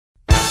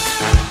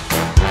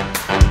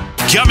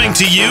Coming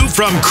to you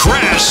from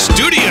Crash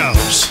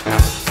Studios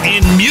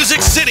in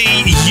Music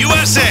City,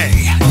 USA,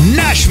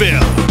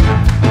 Nashville.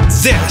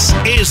 This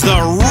is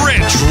the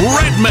Rich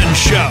Redmond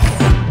Show.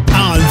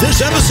 On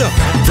this episode,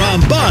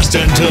 from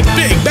Boston to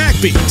Big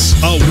Backbeats,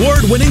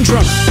 award-winning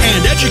drummer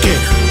and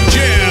educator,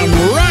 Jim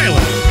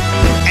Riley.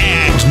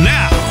 And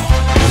now,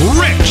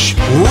 Rich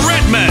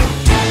Redmond.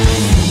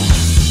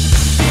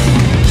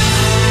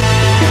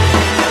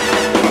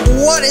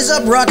 What is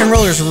up, rock and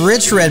rollers?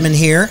 Rich Redmond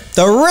here.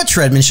 The Rich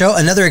Redmond Show,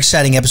 another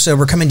exciting episode.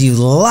 We're coming to you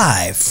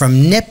live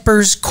from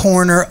Nippers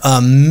Corner,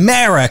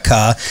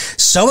 America.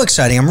 So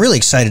exciting. I'm really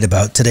excited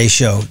about today's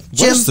show.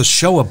 Jim, what is the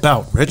show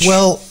about, Rich?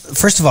 Well,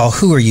 first of all,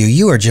 who are you?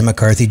 You are Jim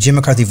McCarthy,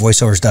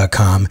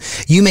 JimMcCarthyVoiceovers.com.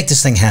 You make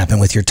this thing happen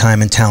with your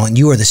time and talent.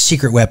 You are the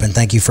secret weapon.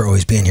 Thank you for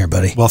always being here,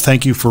 buddy. Well,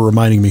 thank you for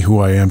reminding me who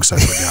I am, because I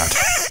forgot.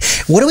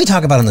 What do we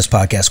talk about on this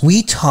podcast?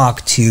 We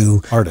talk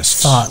to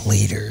artists, thought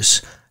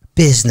leaders,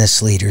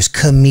 business leaders,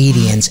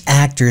 comedians,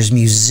 actors,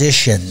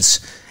 musicians,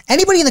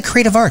 anybody in the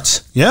creative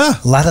arts. Yeah.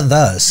 A lot of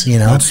those, you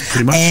know. That's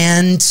pretty much.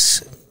 And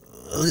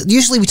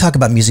usually we talk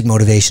about music,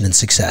 motivation, and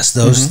success,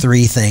 those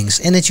three things.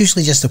 And it's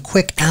usually just a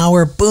quick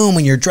hour, boom,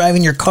 when you're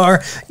driving your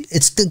car,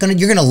 you're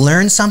going to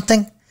learn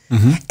something.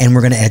 And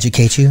we're going to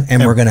educate you,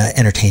 and we're going to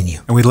entertain you.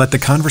 And we let the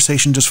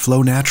conversation just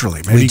flow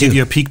naturally. Maybe give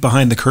you a peek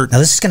behind the curtain. Now,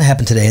 this is going to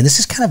happen today, and this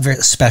is kind of a very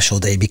special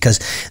day because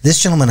this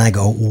gentleman and I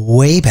go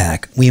way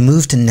back. We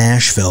moved to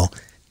Nashville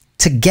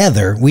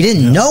together. We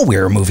didn't know we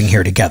were moving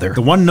here together.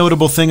 The one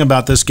notable thing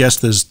about this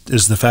guest is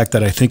the fact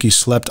that I think he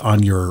slept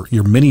on your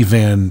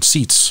minivan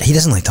seats. He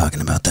doesn't like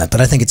talking about that, but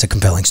I think it's a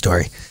compelling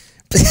story.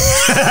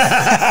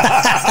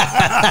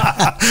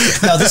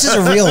 No, this is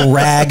a real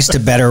rags to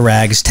better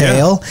rags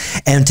tale.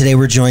 And today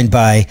we're joined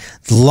by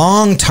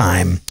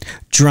longtime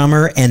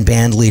drummer and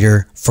band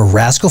leader for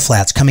Rascal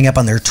Flatts, coming up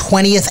on their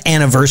 20th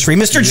anniversary,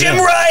 Mr. Jim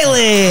Riley.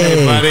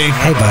 Hey, buddy.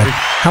 Hey, bud.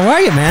 How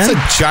are you, man? It's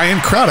a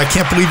giant crowd. I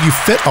can't believe you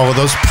fit all of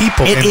those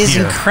people in here. It is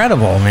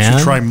incredible, man. You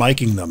should try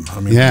miking them.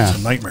 I mean, it's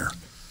a nightmare.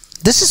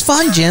 This is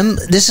fun, Jim.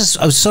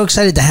 I was so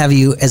excited to have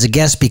you as a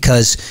guest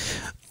because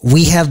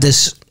we have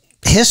this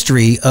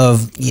history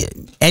of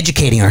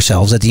educating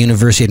ourselves at the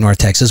University of North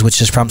Texas,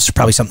 which is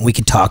probably something we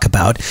could talk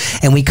about.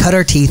 And we cut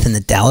our teeth in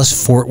the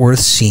Dallas-Fort Worth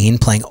scene,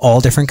 playing all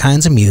different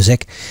kinds of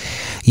music.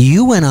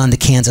 You went on to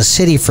Kansas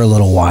City for a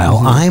little while.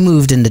 I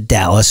moved into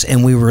Dallas,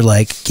 and we were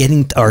like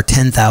getting our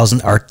tens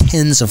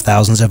of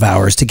thousands of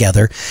hours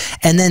together.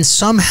 And then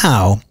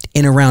somehow,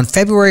 in around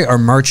February or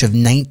March of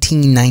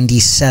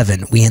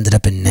 1997, we ended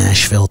up in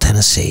Nashville,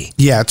 Tennessee.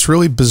 Yeah, it's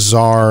really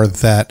bizarre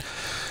that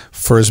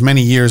for as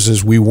many years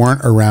as we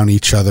weren't around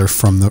each other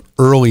from the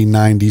early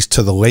 90s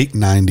to the late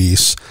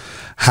 90s,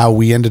 how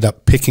we ended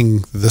up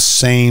picking the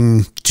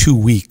same 2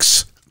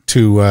 weeks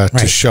to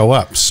show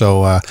up.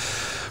 So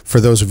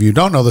for those of you who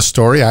don't know the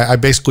story, I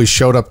basically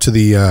showed up to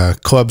the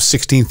club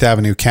 16th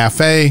Avenue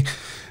Cafe,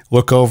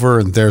 look over,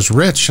 and there's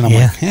Rich. And I'm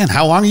like, man,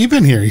 how long have you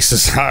been here? He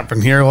says, I've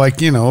been here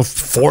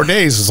 4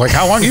 days. It's like,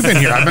 how long have you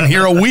been here? I've been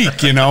here a week,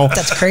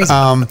 That's crazy.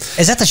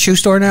 Is that the shoe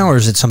store now, or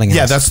is it something else?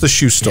 Yeah, that's the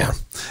shoe store. Yeah.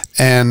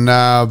 And,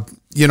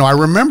 I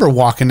remember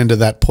walking into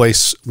that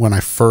place when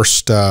I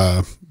first,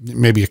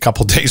 maybe a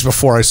couple days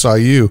before I saw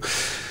you.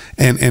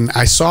 And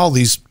I saw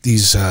these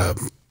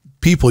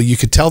people. You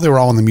could tell they were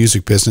all in the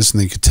music business,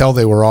 and you could tell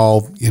they were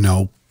all,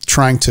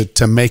 trying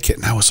to make it.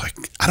 And I was like,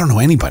 I don't know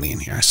anybody in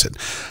here. I said,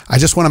 I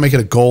just want to make it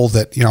a goal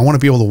that, I want to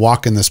be able to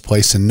walk in this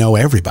place and know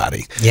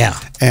everybody. Yeah.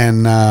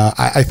 And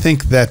I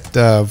think that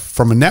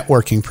from a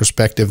networking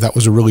perspective, that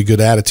was a really good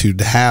attitude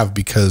to have,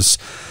 because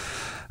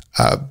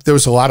there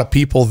was a lot of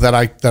people that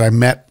I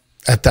met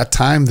at that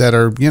time that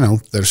are,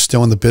 that are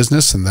still in the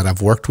business and that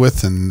I've worked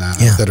with and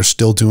that are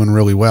still doing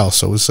really well.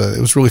 So it was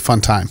a really fun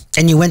time.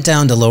 And you went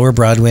down to Lower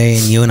Broadway,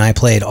 and you and I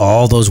played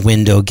all those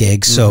window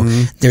gigs. So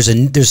there's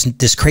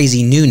this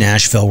crazy new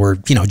Nashville where,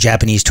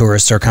 Japanese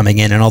tourists are coming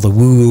in and all the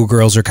woo-woo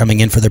girls are coming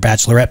in for their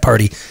bachelorette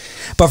party.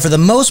 But for the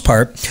most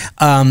part,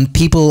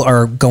 people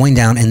are going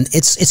down, and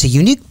it's a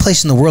unique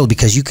place in the world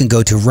because you can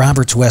go to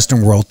Robert's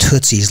Western World,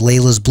 Tootsie's,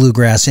 Layla's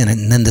Bluegrass Inn,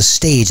 and then the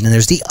Stage, and then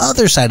there's the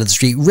other side of the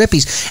street,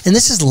 Rippy's, and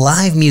this is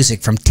live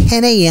music from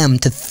 10 a.m.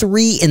 to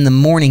 3 in the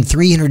morning,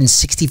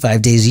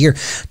 365 days a year.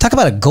 Talk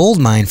about a gold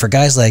mine for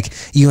guys like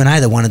you and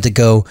I that wanted to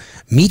go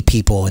meet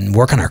people and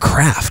work on our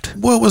craft.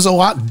 Well, it was a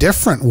lot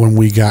different when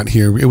we got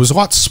here. It was a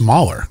lot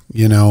smaller,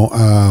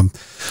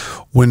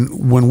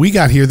 When we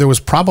got here, there was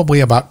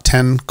probably about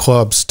 10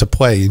 clubs to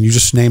play, and you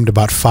just named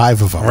about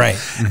 5 of them. Right.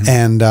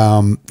 And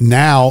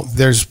now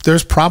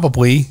there's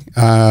probably,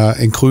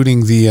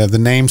 including the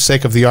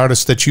namesake of the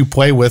artist that you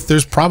play with,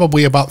 there's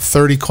probably about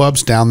 30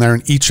 clubs down there,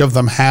 and each of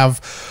them have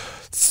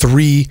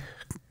 3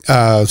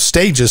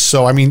 stages.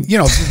 So I mean,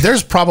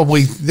 there's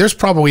probably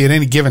at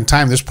any given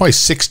time there's probably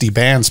 60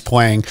 bands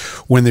playing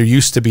when there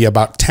used to be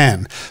about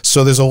 10.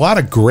 So there's a lot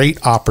of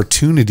great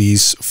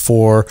opportunities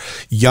for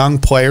young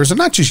players, and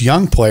not just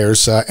young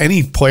players,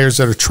 any players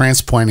that are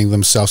transplanting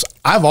themselves.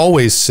 I've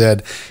always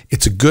said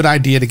it's a good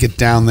idea to get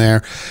down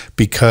there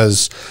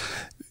because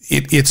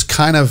it's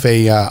kind of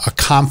a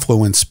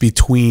confluence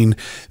between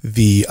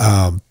the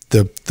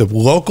the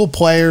local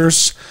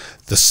players,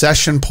 the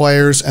session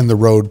players, and the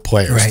road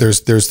players.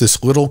 Right. There's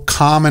this little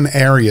common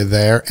area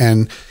there,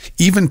 and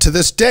even to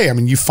this day, I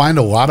mean, you find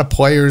a lot of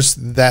players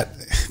that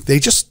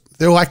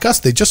they're like us.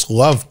 They just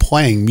love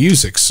playing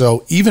music.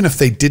 So even if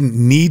they didn't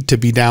need to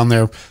be down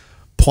there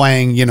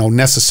playing,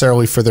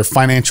 necessarily for their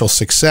financial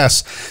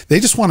success, they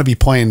just want to be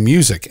playing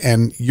music.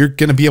 And you're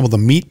going to be able to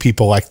meet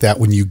people like that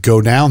when you go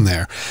down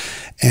there.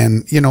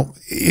 And,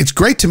 it's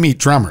great to meet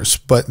drummers,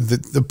 but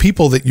the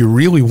people that you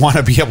really want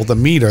to be able to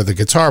meet are the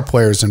guitar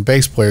players and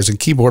bass players and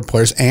keyboard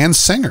players and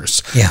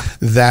singers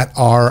that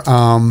are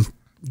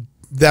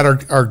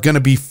going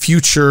to be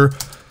future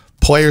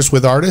players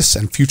with artists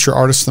and future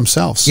artists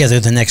themselves. Yeah, they're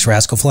the next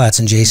Rascal Flatts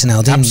and Jason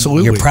Aldean.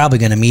 Absolutely. You're probably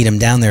going to meet them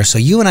down there. So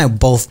you and I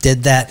both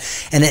did that.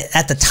 And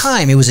at the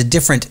time, it was a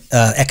different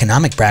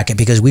economic bracket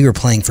because we were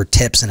playing for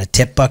tips and a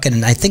tip bucket.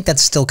 And I think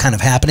that's still kind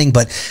of happening.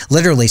 But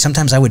literally,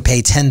 sometimes I would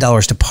pay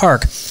 $10 to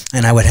park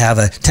and I would have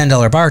a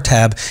 $10 bar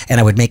tab and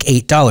I would make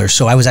 $8.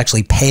 So I was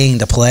actually paying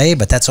to play,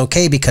 but that's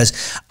okay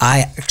because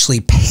I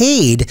actually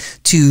paid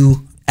to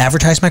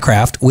advertise my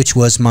craft, which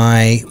was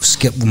my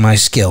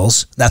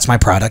skills. That's my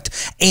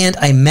product. And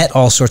I met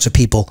all sorts of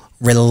people,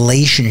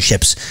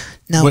 relationships.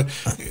 Now,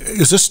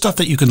 is this stuff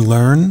that you can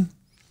learn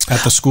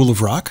at the School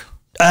of Rock?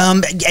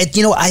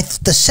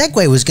 The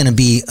segue was going to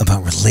be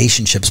about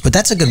relationships, but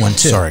that's a good one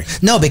too. Sorry.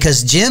 No,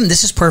 because Jim,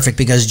 this is perfect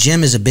because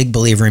Jim is a big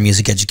believer in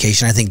music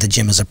education. I think that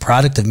Jim is a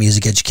product of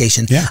music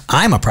education. Yeah.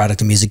 I'm a product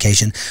of music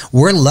education.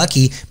 We're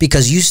lucky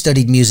because you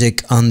studied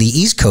music on the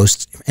East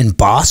Coast in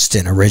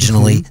Boston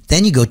originally.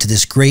 Then you go to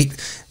this great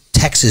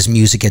Texas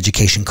music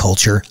education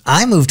culture.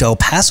 I moved to El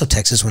Paso,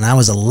 Texas when I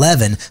was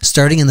 11,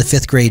 starting in the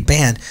 5th grade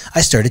band. I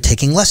started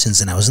taking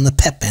lessons and I was in the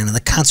pep band and the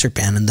concert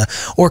band and the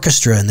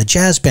orchestra and the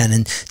jazz band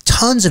and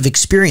tons of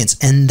experience.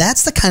 And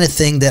that's the kind of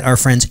thing that our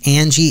friends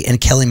Angie and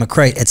Kelly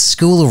McKnight at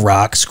School of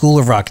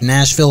Rock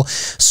Nashville,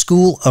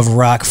 School of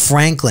Rock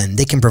Franklin,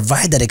 they can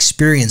provide that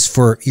experience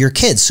for your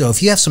kids. So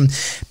if you have some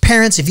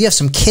parents, if you have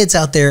some kids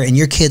out there and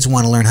your kids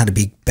want to learn how to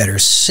be better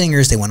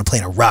singers, they want to play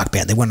in a rock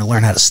band, they want to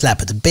learn how to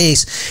slap at the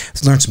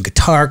bass, learn some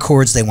guitar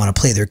chords, they want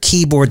to play their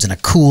keyboards in a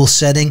cool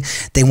setting,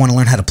 they want to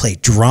learn how to play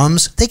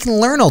drums, they can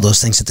learn all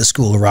those things at the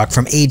School of Rock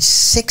from age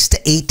 6 to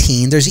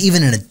 18. There's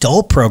even an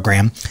adult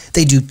program.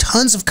 They do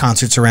tons of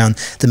concerts around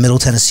the Middle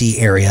Tennessee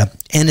area,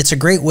 and it's a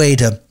great way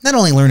to not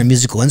only learn a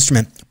musical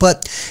instrument,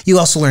 but you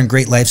also learn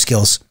great life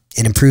skills.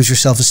 It improves your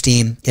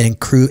self-esteem, it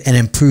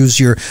improves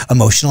your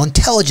emotional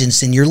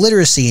intelligence and your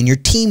literacy and your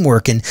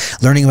teamwork and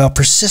learning about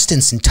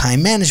persistence and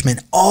time management,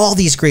 all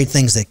these great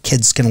things that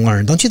kids can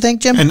learn. Don't you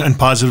think, Jim? And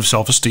positive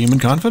self-esteem and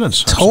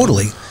confidence.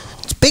 Totally.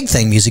 It's a big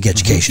thing, music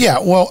education. Yeah,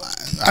 well,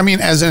 I mean,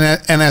 as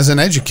an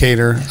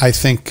educator, I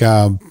think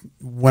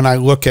when I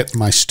look at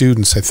my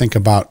students, I think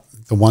about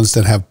the ones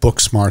that have book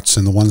smarts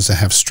and the ones that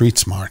have street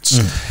smarts.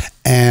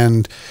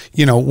 And,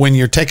 when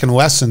you're taking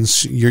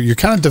lessons, you're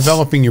kind of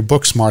developing your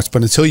book smarts,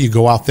 but until you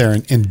go out there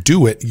and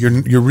do it,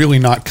 you're really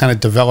not kind of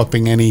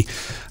developing any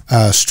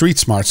street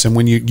smarts. And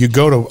when you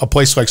go to a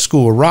place like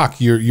School of Rock,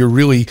 you're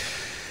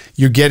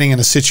getting in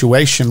a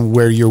situation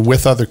where you're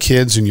with other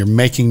kids and you're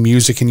making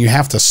music and you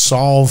have to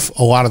solve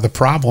a lot of the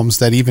problems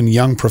that even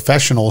young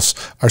professionals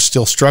are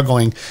still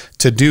struggling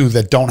to do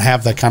that don't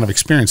have that kind of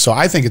experience. So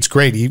I think it's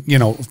great,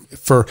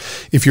 for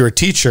if you're a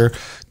teacher,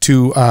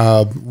 to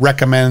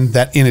recommend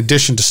that in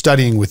addition to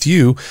studying with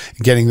you,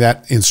 getting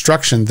that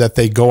instruction, that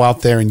they go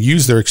out there and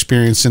use their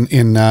experience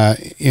in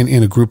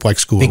a group like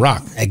School of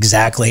Rock.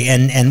 Exactly,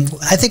 and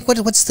I think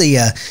what's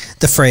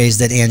the phrase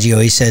that Angie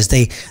always says?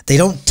 They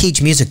don't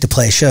teach music to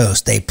play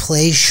shows; they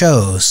play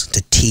shows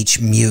to teach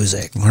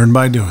music. Learn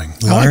by doing.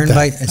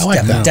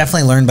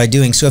 Definitely learn by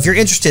doing. So if you're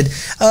interested,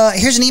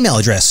 here's an email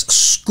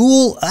address: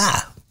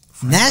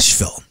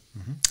 Nashville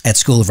at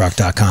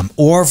schoolofrock.com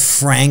or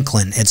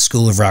Franklin at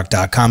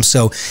schoolofrock.com.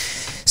 So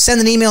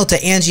send an email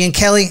to Angie and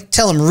Kelly.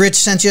 Tell them Rich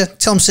sent you.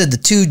 Tell them said the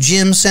two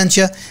Jim sent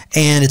you.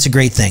 And it's a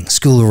great thing.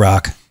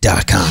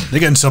 Schoolofrock.com. They're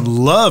getting some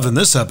love in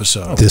this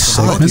episode. This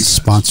segment is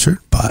sponsored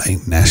by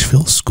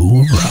Nashville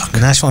School of Rock.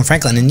 Nashville and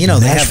Franklin. And,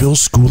 Nashville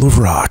School of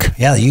Rock.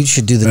 Yeah, you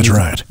should do the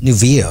new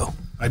VO.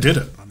 I did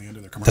it on the end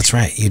of their commercial. That's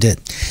right. You did.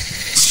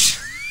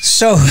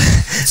 So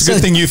it's a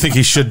good thing you think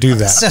he should do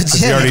that. So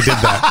Jim, he already did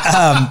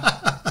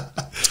that.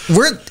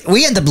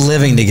 We end up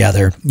living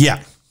together.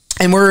 Yeah.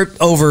 And we're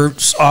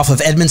off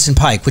of Edmondson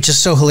Pike, which is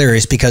so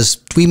hilarious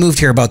because we moved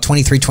here about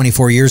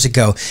 24 years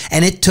ago.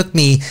 And it took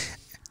me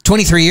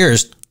 23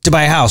 years to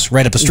buy a house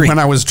right up the street. When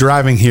I was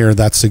driving here,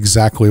 that's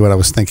exactly what I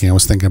was thinking. I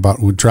was thinking about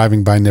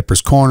driving by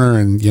Nippers Corner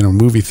and,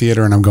 movie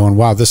theater. And I'm going,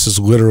 wow, this is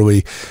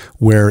literally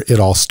where it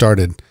all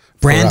started.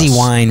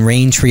 Brandywine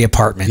Raintree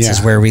Apartments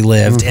is where we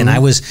lived. And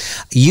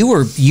you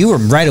were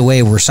right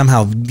away were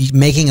somehow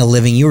making a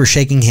living. You were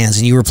shaking hands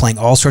and you were playing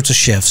all sorts of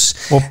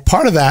shifts. Well,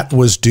 part of that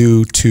was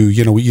due to,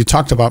 you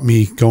talked about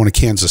me going to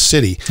Kansas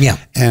City. Yeah.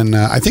 And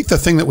I think the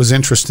thing that was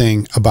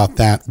interesting about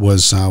that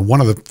was one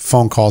of the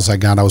phone calls I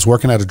got. I was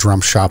working at a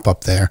drum shop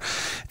up there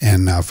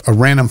and a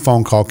random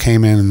phone call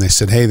came in and they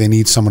said, hey, they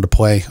need someone to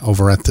play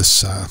over at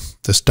this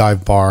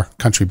dive bar,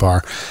 country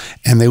bar,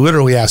 and they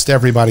literally asked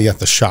everybody at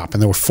the shop,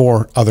 and there were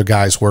 4 other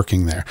guys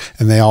working there,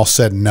 and they all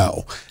said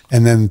no.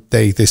 And then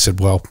they said,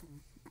 well,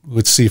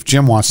 let's see if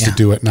Jim wants to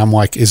do it. And I'm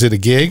like, is it a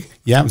gig?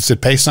 Yeah. Does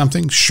it pay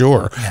something?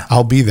 Sure. Yeah.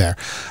 I'll be there.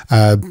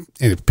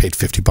 It paid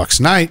 $50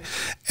 a night.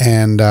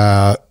 And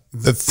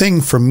the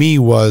thing for me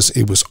was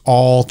it was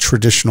all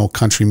traditional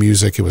country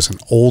music. It was an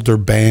older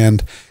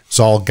band. It was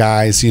all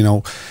guys, you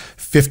know,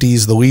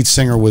 50s. The lead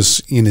singer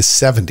was in his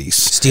 70s.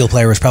 Steel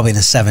player was probably in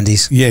his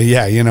 70s. Yeah.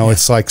 Yeah. You know,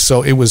 it's like,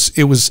 so it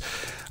was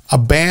a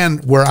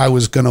band where I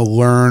was going to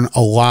learn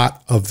a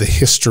lot of the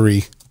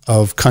history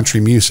of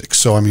country music.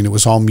 So, I mean, it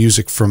was all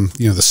music from,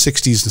 you know, the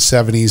 60s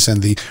and 70s,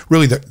 and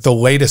the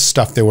latest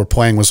stuff they were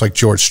playing was like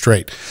George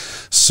Strait.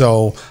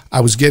 So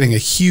I was getting a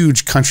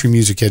huge country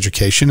music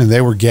education, and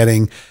they were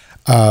getting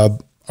a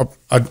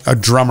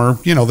drummer,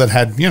 you know, that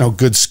had, you know,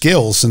 good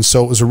skills. And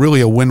so it was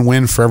really a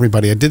win-win for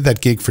everybody. I did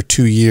that gig for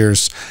 2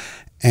 years,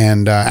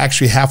 and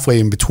actually halfway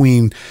in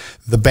between,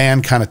 the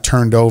band kind of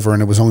turned over,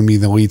 and it was only me,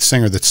 the lead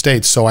singer, that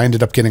stayed. So I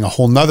ended up getting a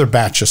whole nother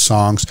batch of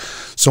songs.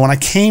 So when I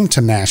came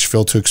to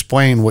Nashville to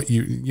explain what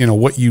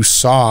what you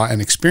saw and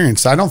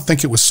experienced, I don't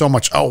think it was so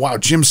much, oh, wow,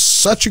 Jim's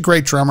such a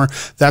great drummer,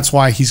 that's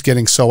why he's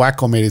getting so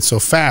acclimated so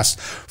fast.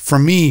 For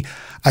me,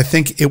 I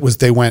think it was,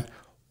 they went,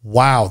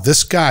 wow,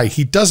 this guy,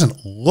 he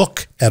doesn't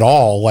look at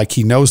all like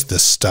he knows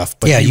this stuff,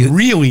 but he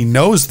really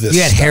knows this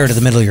You had stuff. hair to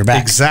the middle of your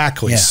back.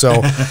 Exactly. Yeah.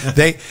 So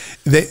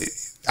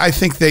I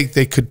think they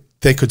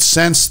could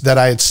sense that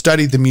I had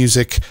studied the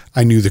music.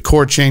 I knew the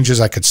chord changes.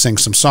 I could sing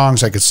some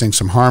songs. I could sing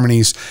some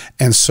harmonies.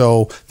 And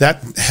so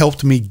that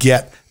helped me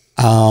get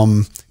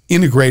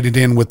integrated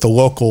in with the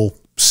local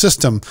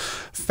system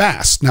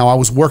fast. Now, I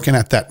was working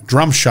at that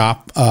drum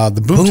shop,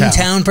 the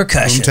Boomtown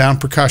Percussion. Boomtown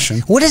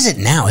Percussion. What is it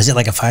now? Is it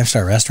like a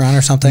 5-star restaurant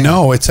or something?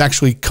 No, it's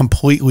actually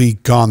completely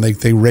gone.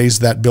 They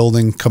raised that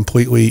building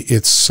completely.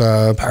 It's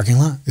parking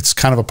lot. It's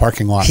kind of a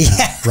parking lot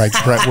now, right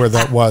where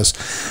that was.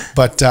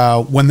 But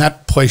when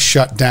that place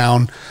shut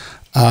down,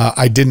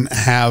 I didn't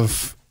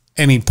have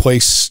any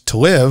place to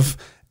live.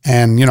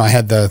 And, you know, I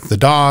had the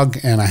dog,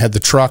 and I had the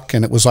truck,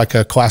 and it was like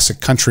a classic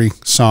country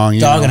song.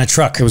 Dog and a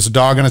truck. It was a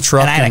dog and a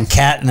truck. And I had a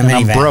cat in a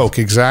minivan. I'm broke,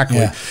 exactly.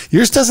 Yeah.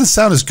 Yours doesn't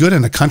sound as good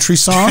in a country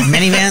song.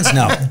 Minivans?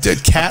 No.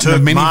 Cat in a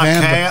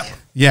minivan.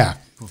 Yeah.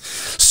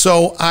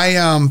 So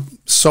I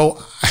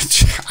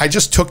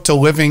just took to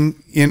living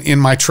in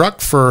my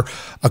truck for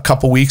a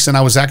couple weeks, and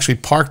I was actually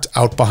parked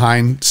out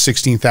behind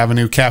 16th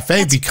Avenue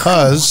Cafe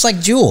because... It's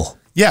like Jewel.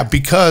 Yeah,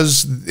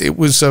 because it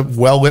was a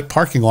well-lit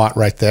parking lot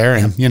right there.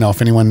 And, you know,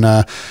 if anyone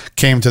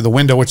came to the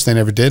window, which they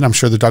never did, I'm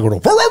sure the dog would go,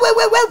 whoa, whoa,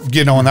 whoa, whoa,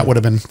 you know, and that would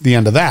have been the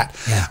end of that.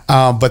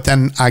 Yeah. But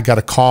then I got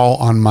a call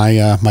on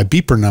my my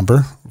beeper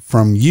number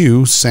from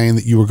you saying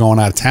that you were going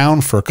out of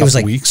town for a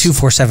couple weeks. It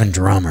was like 247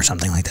 drum or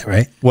something like that,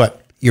 right? What?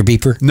 Your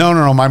beeper?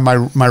 No.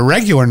 My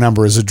regular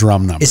number is a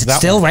drum number. Is it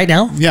still right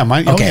now? Yeah.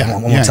 Okay. I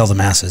won't tell the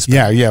masses.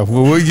 But. Yeah.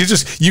 Well,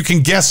 you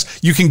can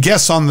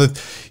guess on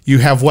the. You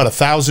have what,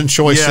 1,000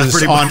 choices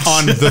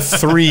on the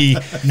 3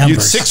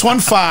 numbers.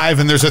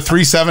 615, and there's a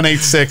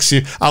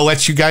 3786. I'll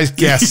let you guys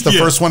guess. The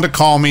first one to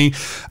call me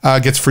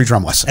gets free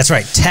drum lessons. That's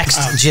right.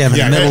 Text Jim in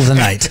the middle of the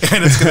night,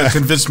 and it's going to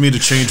convince me to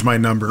change my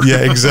number.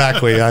 Yeah,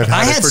 exactly. I've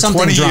had it for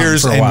 20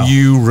 years, and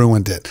you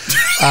ruined it.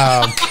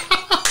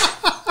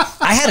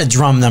 I had a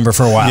drum number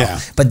for a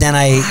while, but then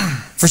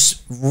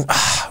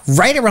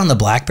right around the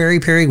BlackBerry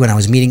period, when I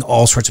was meeting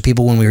all sorts of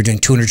people, when we were doing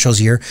 200 shows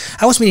a year,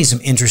 I was meeting some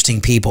interesting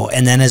people.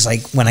 And then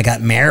when I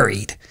got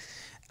married,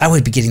 I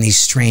would be getting these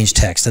strange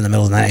texts in the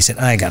middle of the night. I said,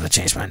 I got to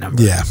change my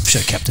number. Yeah.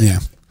 Should have kept it. Yeah.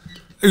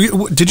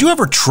 Did you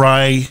ever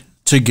try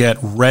to get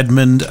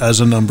Redmond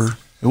as a number?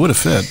 It would have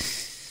fit.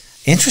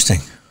 Interesting.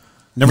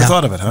 Never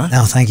thought of it, huh?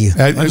 No, thank you.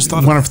 I just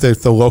thought one of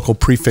the local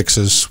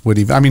prefixes would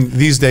even. I mean,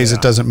 these days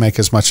it doesn't make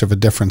as much of a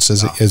difference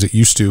as it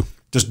used to.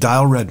 Just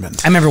dial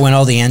Redmond. I remember when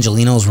all the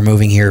Angelinos were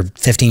moving here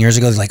 15 years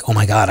ago. They're like, oh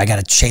my God, I got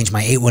to change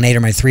my 818 or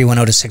my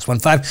 310 to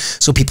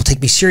 615 so people take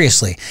me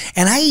seriously.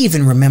 And I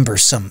even remember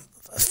some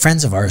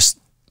friends of ours.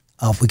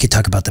 We could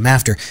talk about them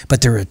after,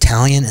 but they're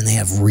Italian and they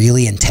have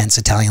really intense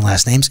Italian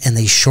last names, and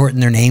they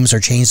shorten their names or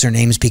change their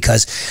names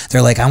because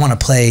they're like, I want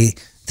to play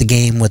the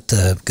game with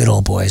the good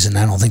old boys, and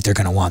I don't think they're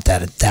going to want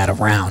that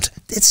around.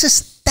 It's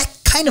just that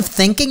kind of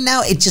thinking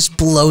now. It just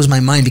blows my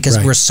mind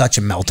because we're such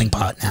a melting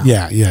pot now.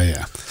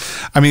 Yeah.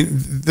 I mean,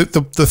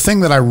 the thing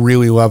that I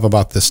really love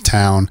about this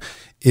town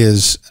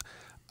is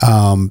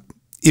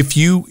if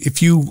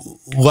you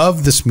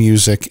love this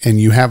music and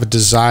you have a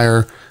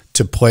desire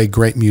to play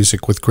great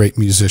music with great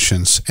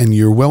musicians, and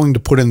you're willing to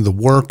put in the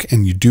work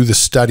and you do the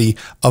study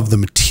of the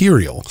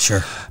material.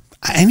 Sure.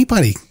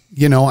 Anybody.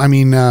 You know, I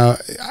mean,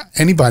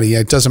 anybody,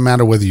 it doesn't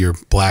matter whether you're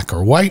black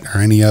or white or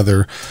any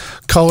other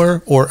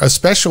color, or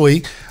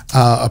especially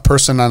a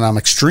person that I'm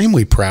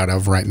extremely proud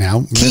of right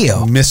now.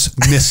 Keo.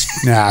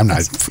 Nah, I'm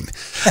not.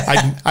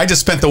 I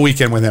just spent the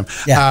weekend with him.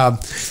 Yeah.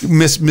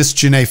 Miss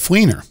Janae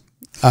Fleener.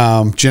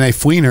 Janae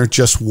Fleener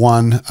just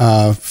won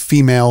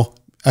Female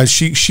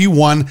She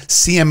won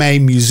CMA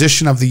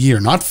Musician of the Year,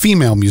 not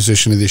Female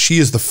Musician of the Year. She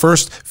is the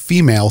first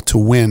female to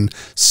win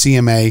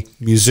CMA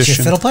Musician She's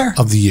a fiddle player?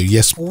 of the Year.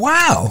 Yes.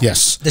 Wow.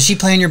 Yes. Does she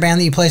play in your band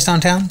that you place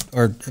downtown?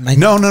 Or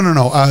No.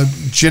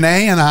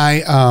 Janae and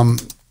I,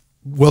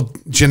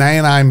 Janae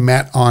and I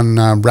met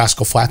on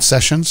Rascal Flatts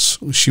sessions.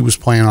 She was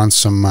playing on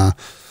some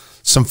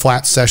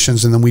Flat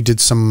sessions, and then we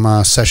did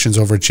some sessions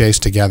over at Jay's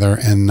together.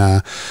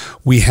 And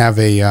we have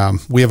a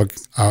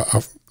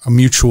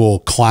mutual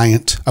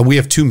client. We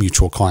have two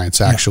mutual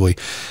clients, actually.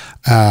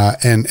 Yeah.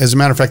 And as a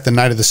matter of fact, the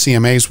night of the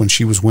CMAs, when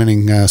she was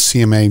winning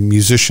CMA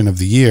Musician of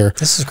the Year,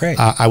 this is great.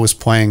 I was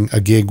playing a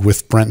gig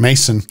with Brent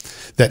Mason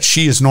that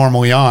she is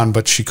normally on,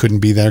 but she couldn't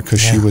be there because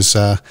she was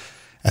at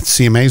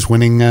CMAs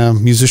winning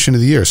Musician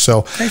of the Year.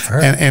 So great for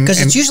her,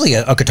 because it's usually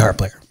a guitar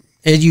player.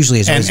 It usually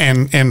is,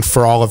 and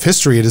for all of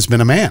history, it has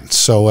been a man.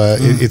 So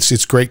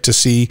it's great to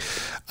see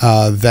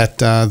that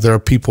there are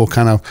people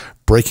kind of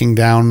breaking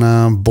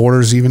down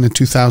borders even in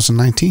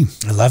 2019.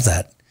 I love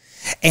that,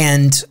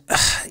 and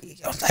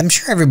I'm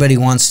sure everybody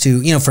wants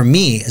to, for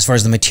me, as far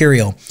as the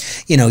material,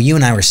 you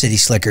and I were city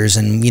slickers,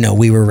 and,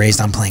 we were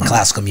raised on playing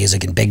classical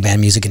music and big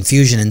band music and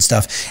fusion and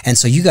stuff. And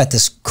so you got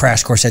this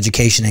crash course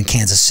education in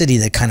Kansas City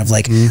that kind of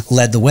like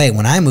led the way.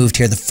 When I moved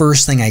here, the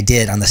first thing I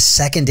did on the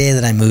second day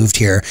that I moved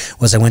here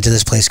was I went to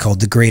this place called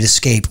The Great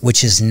Escape,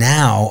 which is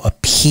now a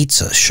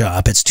pizza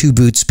shop. It's Two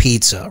Boots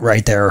Pizza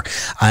right there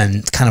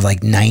on kind of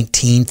like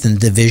 19th and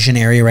Division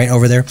area right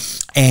over there.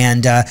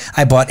 And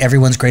I bought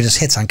everyone's greatest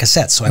hits on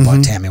cassettes. So I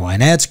bought Tammy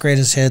Wynette's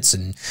greatest hits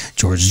and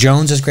George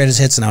Jones's greatest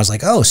hits, and I was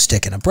like, oh,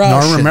 Stick in a Brush.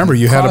 No, I remember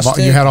you had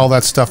all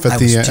that stuff at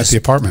the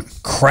apartment.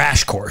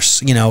 Crash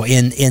course, in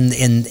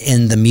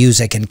the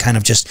music, and kind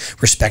of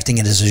just respecting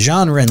it as a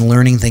genre and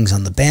learning things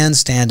on the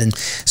bandstand. And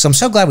so I'm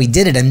so glad we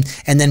did it.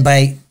 And then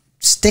by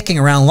sticking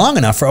around long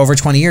enough for over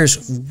 20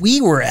 years,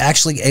 we were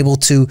actually able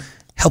to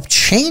help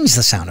change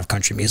the sound of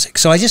country music.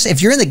 So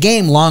if you're in the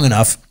game long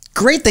enough,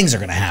 great things are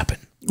going to happen.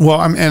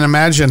 Well, and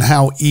imagine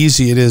how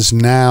easy it is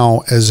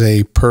now as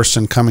a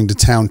person coming to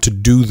town to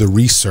do the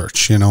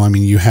research.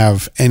 You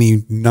have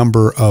any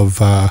number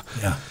of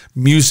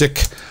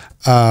music.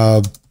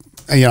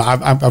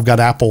 I've got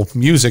Apple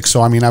Music,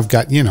 so I've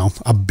got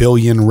a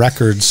billion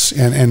records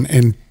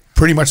and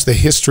pretty much the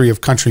history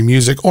of country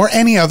music or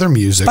any other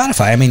music.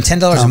 Spotify,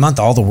 $10 a month,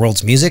 all the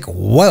world's music.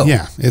 Whoa.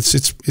 Yeah,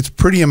 it's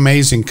pretty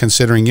amazing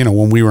considering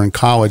when we were in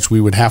college, we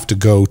would have to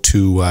go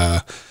to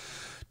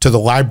the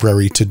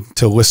library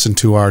to listen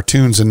to our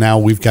tunes, and now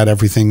we've got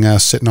everything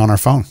sitting on our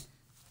phone.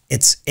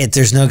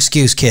 There's no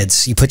excuse,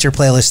 kids. You put your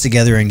playlist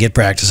together and get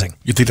practicing.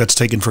 You think that's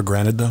taken for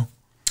granted, though?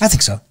 I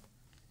think so.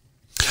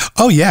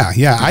 Oh yeah.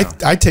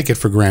 I take it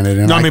for granted.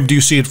 And do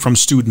you see it from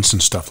students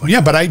and stuff like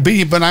that?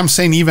 Yeah, but I'm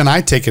saying even I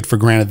take it for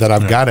granted that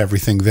I've got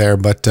everything there.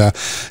 But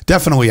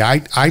definitely,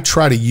 I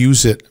try to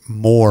use it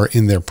more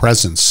in their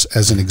presence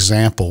as an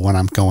example when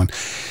I'm going,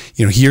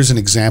 here's an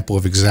example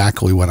of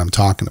exactly what I'm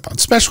talking about.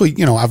 Especially,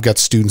 I've got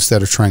students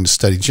that are trying to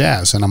study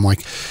jazz, and I'm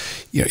like,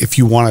 if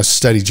you want to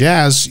study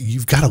jazz,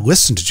 you've got to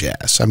listen to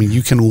jazz.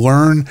 You can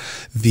learn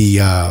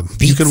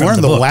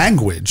the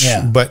language,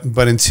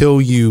 but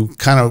until you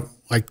kind of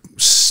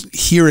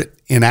hear it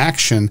in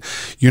action,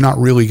 you're not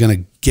really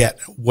going to get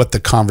what the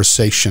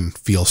conversation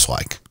feels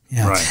like.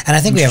 Yeah. Right. And I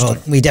think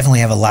we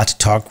definitely have a lot to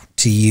talk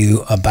to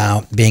you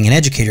about being an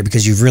educator,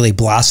 because you've really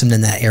blossomed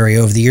in that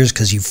area over the years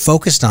because you've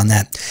focused on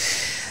that.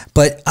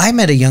 But I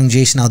met a young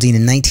Jason Aldean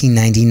in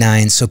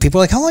 1999. So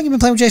people are like, how long have you been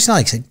playing with Jason Aldean?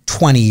 I said,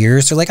 20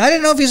 years. They're like, I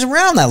didn't know if he was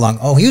around that long.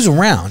 Oh, he was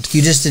around.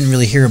 You just didn't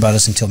really hear about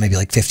us until maybe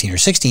like 15 or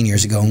 16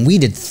 years ago. And we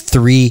did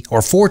 3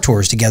 or 4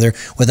 tours together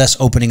with us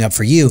opening up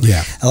for you.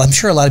 Yeah. I'm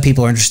sure a lot of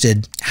people are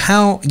interested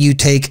how you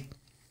take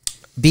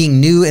being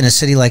new in a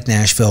city like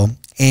Nashville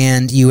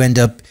and you end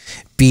up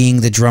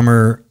being the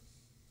drummer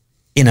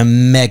in a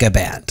mega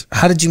band.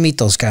 How did you meet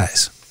those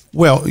guys?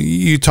 Well,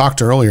 you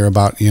talked earlier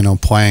about,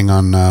 playing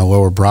on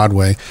Lower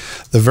Broadway.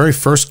 The very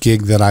first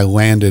gig that I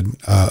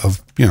landed of,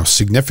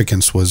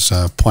 significance was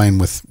playing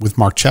with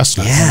Mark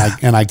Chestnut. Yeah.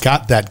 And I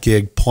got that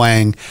gig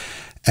playing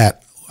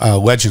at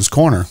Legends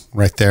Corner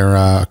right there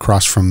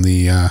across from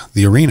the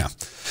arena.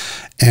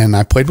 And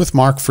I played with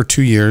Mark for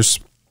 2 years.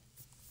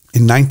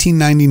 In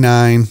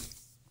 1999,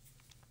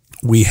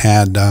 we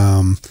had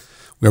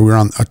we were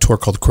on a tour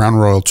called Crown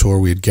Royal Tour.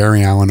 We had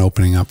Gary Allen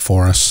opening up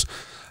for us.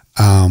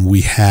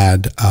 We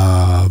had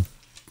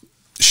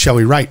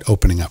Shelley Wright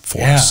opening up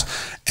for us.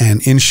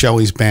 And in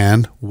Shelley's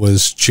band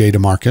was Jay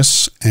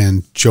DeMarcus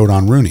and Joe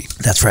Don Rooney.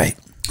 That's right.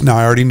 Now,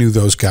 I already knew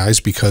those guys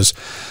because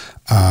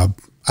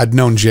I'd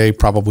known Jay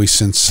probably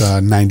since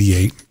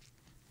 98.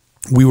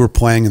 We were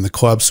playing in the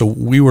club, so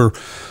we were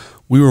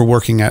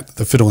working at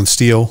the Fiddle and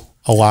Steel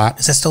a lot.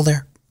 Is that still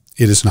there?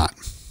 It is not.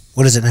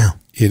 What is it now?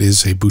 It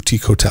is a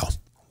boutique hotel.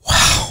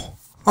 Wow.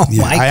 Oh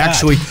yeah, my God.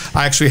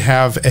 I actually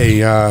have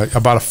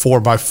about a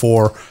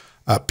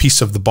 4x4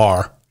 piece of the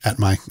bar at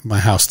my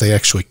house. They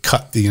actually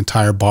cut the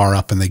entire bar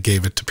up and they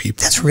gave it to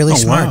people. That's really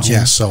smart, wow. Jim.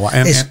 Yeah. So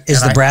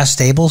is the brass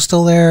stable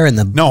still there?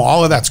 And no,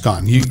 all of that's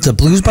gone. The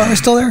blues bar is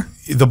still there?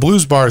 the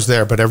blues bar is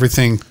there, but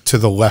everything to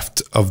the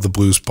left of the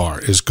blues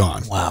bar is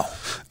gone. Wow.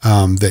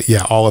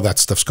 All of that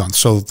stuff's gone.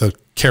 So the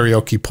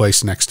karaoke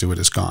place next to it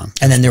is gone.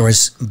 And then there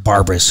was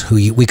Barbara's,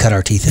 who we cut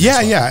our teeth in.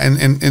 Yeah, yeah.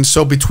 And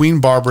so between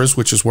Barbara's,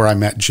 which is where I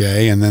met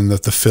Jay, and then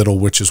the Fiddle,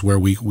 which is where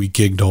we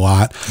gigged a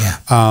lot,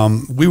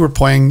 we were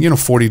playing,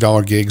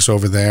 $40 gigs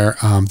over there.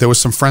 There was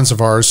some friends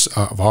of ours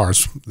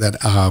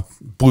that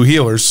Blue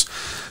Healers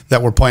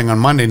that were playing on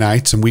Monday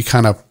nights, and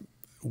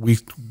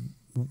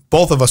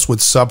both of us would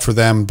sub for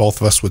them.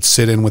 Both of us would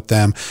sit in with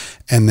them.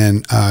 And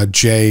then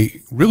Jay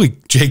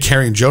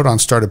Carey and Joe Don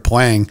started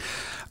playing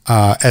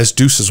as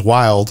Deuces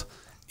Wild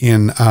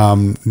in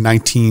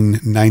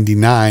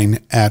 1999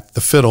 at the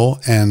Fiddle,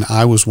 and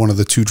I was one of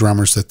the two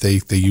drummers that they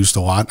used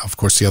a lot. Of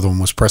course, the other one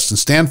was Preston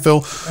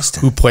Stanfill,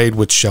 who played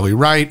with Shelley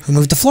Wright. Who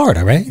moved to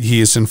Florida, right?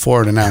 He is in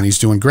Florida now, and he's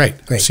doing great.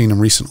 I've seen him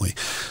recently.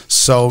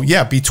 So,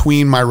 yeah,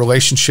 between my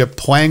relationship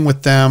playing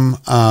with them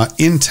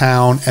in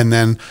town and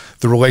then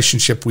the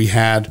relationship we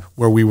had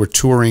where we were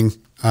touring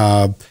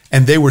and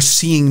they were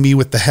seeing me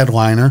with the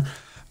headliner,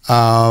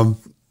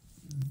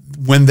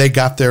 when they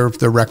got their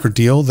record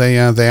deal, they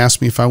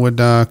asked me if I would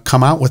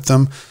come out with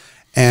them.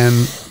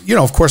 And,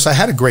 of course, I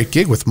had a great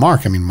gig with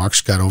Mark. I mean,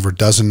 Mark's got over a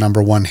dozen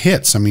 #1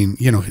 hits. I mean,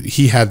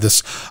 he had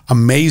this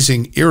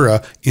amazing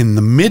era in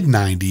the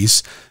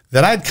mid-'90s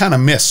that I'd kind of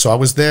missed. So I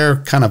was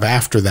there kind of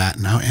after that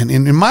now. And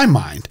in my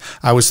mind,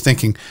 I was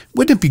thinking,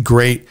 wouldn't it be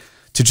great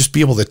to just be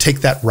able to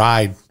take that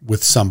ride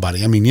with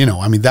somebody? I mean,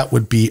 that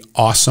would be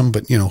awesome,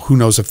 but, who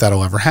knows if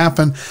that'll ever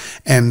happen.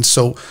 And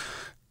so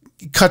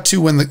cut to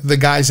when the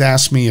guys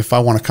asked me if I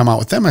want to come out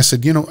with them, I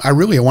said, I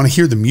want to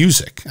hear the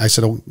music. I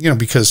said,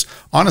 because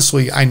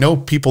honestly, I know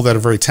people that are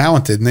very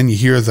talented, and then you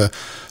hear the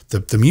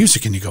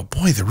music and you go,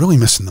 boy, they're really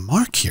missing the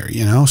mark here,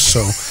 So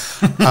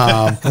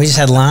we just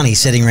had Lonnie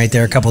sitting right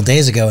there a couple of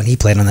days ago, and he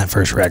played on that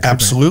first record.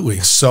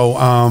 Absolutely. So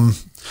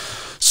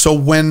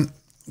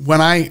when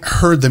I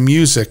heard the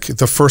music,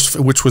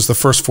 which was the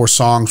first 4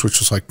 songs, which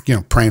was like,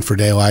 Praying for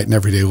Daylight and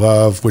Everyday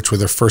Love, which were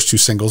their first 2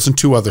 singles, and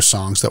 2 other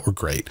songs that were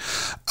great.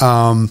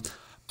 I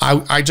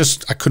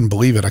couldn't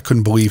believe it. I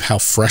couldn't believe how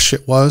fresh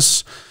it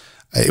was.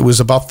 It was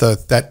about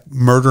that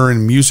Murder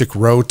in Music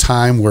Row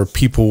time where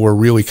people were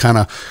really kind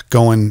of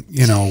going,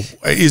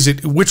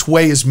 which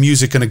way is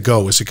music going to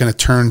go? Is it going to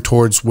turn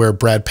towards where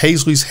Brad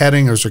Paisley's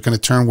heading, or is it going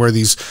to turn where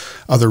these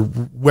other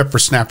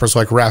whippersnappers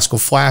like Rascal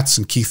Flatts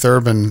and Keith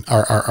Urban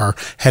are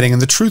heading?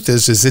 And the truth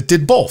is it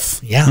did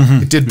both.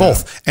 Yeah. It did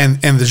both. And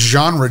the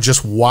genre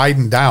just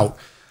widened out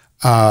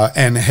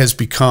and has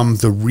become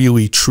the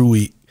really,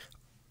 truly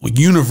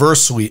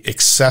universally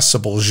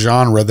accessible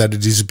genre that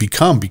it has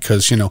become,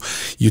 because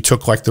you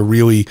took like the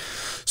really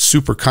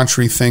super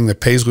country thing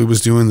that Paisley was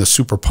doing, the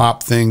super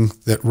pop thing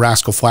that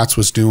Rascal Flatts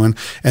was doing,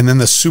 and then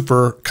the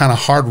super kind of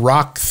hard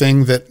rock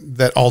thing that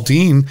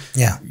Aldine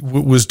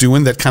was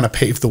doing, that kind of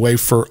paved the way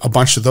for a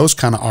bunch of those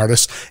kind of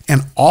artists.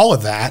 And all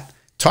of that,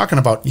 talking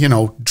about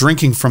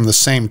drinking from the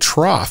same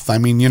trough, I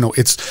mean,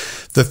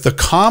 it's the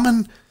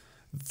common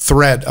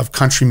thread of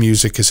country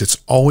music is it's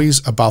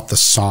always about the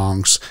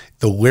songs.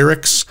 The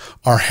lyrics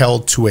are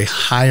held to a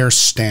higher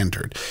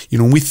standard.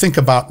 When we think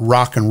about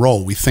rock and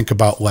roll, we think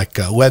about like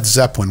Led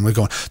Zeppelin. We're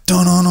going, it's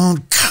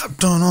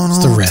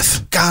the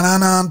riff.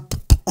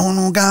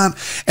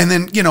 And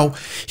then,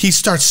 he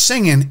starts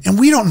singing and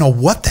we don't know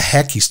what the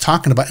heck he's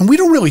talking about. And we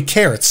don't really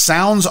care. It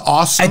sounds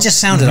awesome. It just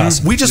sounded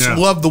awesome. We just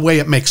love the way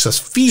it makes us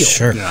feel.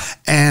 Sure. Yeah.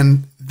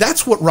 And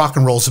that's what rock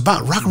and roll is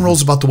about. Rock and roll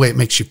is about the way it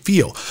makes you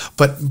feel.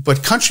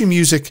 But country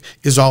music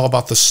is all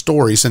about the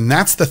stories. And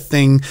that's the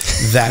thing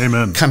that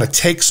kind of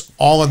takes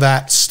all of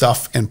that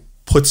stuff and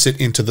puts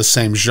it into the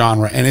same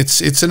genre. And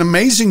it's an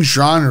amazing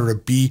genre to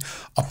be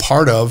a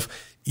part of,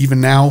 even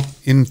now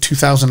in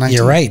 2019.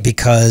 You're right,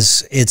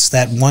 because it's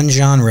that one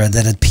genre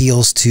that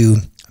appeals to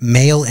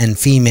male and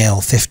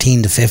female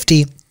 15 to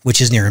 50, which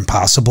is near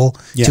impossible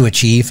to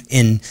achieve.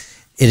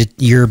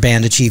 Your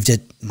band achieved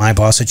it. My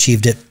boss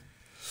achieved it.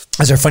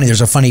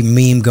 There's a funny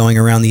meme going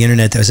around the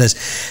internet that says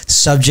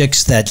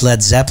subjects that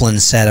Led Zeppelin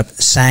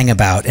sang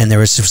about, and there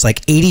was just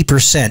like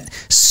 80%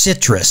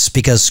 citrus,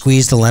 because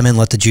squeeze the lemon,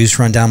 let the juice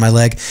run down my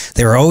leg.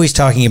 They were always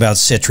talking about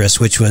citrus,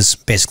 which was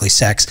basically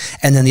sex,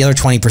 and then the other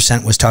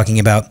 20% was talking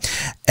about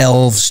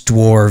elves,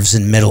 dwarves,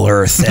 and Middle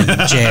Earth and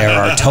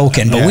J.R.R.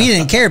 Tolkien. But we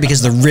didn't care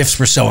because the riffs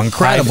were so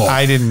incredible.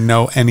 I didn't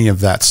know any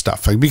of that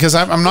stuff because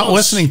I'm not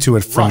listening to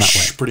it from Rush,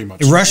 that way. Pretty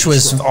much. Rush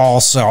was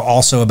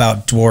also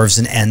about dwarves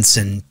and ents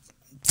and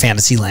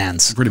fantasy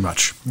lands. Pretty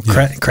much.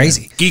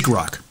 Crazy. Geek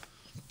rock.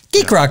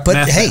 But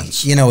Math hey,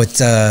 hands.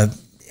 it's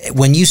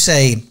when you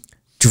say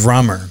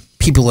drummer,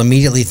 people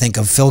immediately think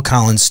of Phil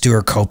Collins,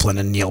 Stuart Copeland,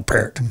 and Neil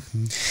Peart.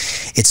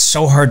 It's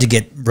so hard to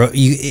get roped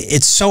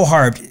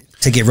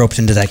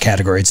into that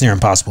category. It's near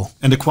impossible.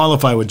 And to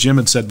qualify what Jim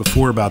had said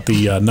before about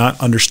the not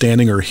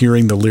understanding or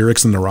hearing the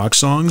lyrics in the rock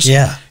songs.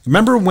 Yeah.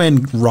 Remember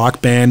when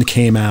Rock Band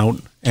came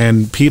out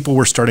and people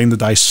were starting to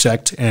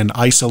dissect and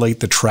isolate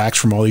the tracks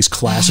from all these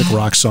classic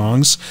rock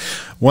songs?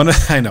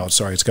 I know,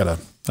 sorry,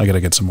 I got to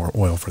get some more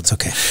oil for this.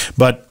 Okay.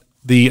 But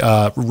the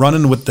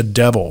Runnin' with the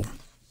Devil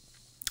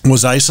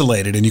was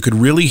isolated, and you could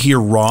really hear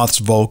Roth's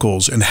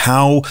vocals and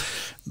how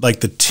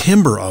like the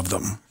timbre of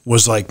them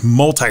was like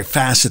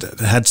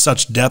multifaceted. It had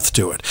such depth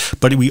to it.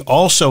 But we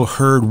also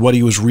heard what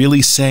he was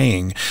really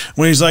saying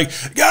when he's like,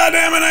 God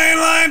damn it, I ain't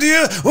lying to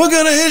you. We're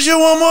going to hit you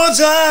one more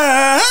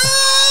time.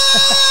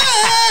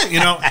 You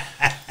know,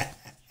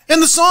 in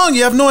the song,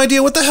 you have no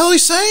idea what the hell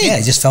he's saying. Yeah,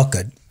 it just felt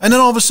good. And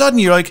then all of a sudden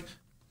you're like,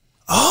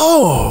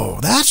 oh,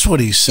 that's what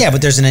he's saying. Yeah,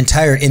 but there's an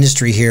entire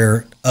industry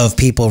here of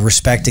people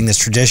respecting this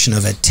tradition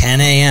of at 10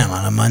 a.m.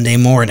 on a Monday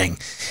morning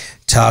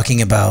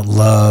talking about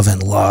love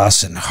and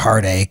loss and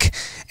heartache.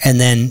 And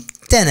then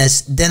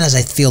as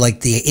I feel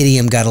like the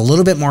idiom got a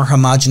little bit more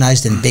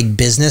homogenized in big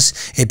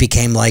business, it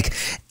became like,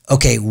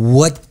 okay,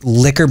 what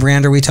liquor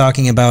brand are we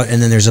talking about?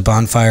 And then there's a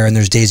bonfire and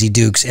there's Daisy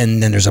Dukes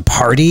and then there's a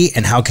party.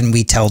 And how can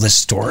we tell this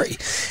story?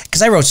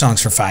 Because I wrote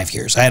songs for 5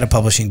 years. I had a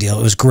publishing deal.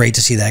 It was great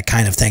to see that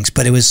kind of things,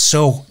 but it was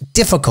so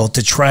difficult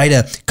to try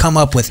to come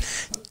up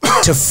with,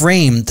 to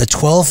frame the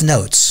 12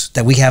 notes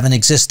that we have in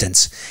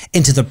existence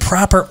into the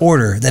proper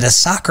order that a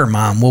soccer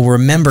mom will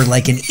remember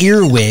like an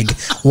earwig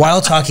while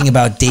talking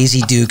about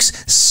Daisy Dukes,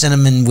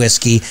 cinnamon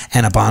whiskey,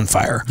 and a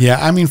bonfire. Yeah,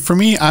 I mean, for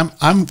me,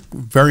 I'm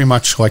very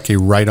much like a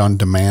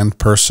write-on-demand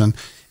person.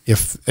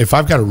 If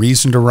I've got a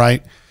reason to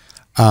write,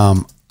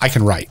 I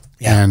can write.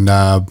 Yeah. And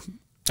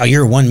oh,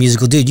 you're one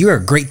musical dude. You're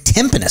a great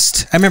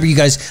timpanist. I remember you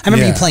guys. I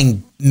remember you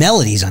playing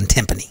melodies on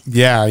timpani.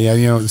 Yeah.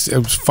 You know, it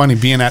was funny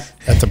being at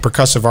the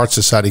Percussive Arts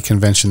Society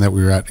convention that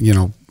we were at. You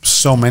know,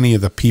 so many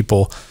of the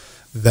people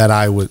that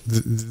I went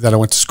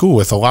to school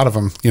with, a lot of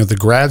them, you know, the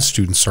grad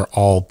students are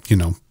all, you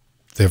know,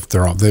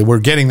 they were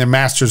getting their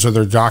master's or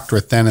their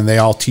doctorate then, and they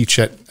all teach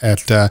at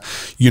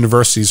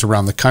universities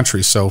around the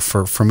country. So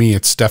for me,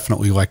 it's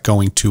definitely like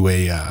going to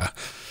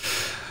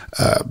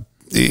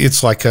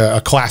it's like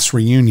a class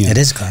reunion. It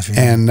is a class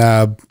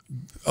reunion.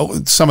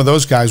 And some of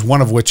those guys,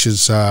 one of which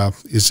is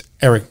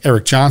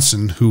Eric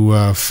Johnson,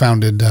 who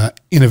founded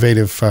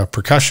Innovative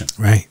Percussion,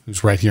 right?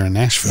 Who's right here in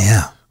Nashville.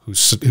 Yeah.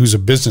 Who's a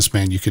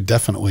businessman you could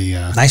definitely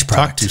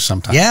talk to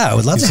sometime. Yeah, I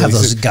would love to have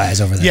those guys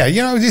over there. Yeah,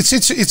 you know,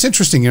 it's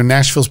interesting. You know,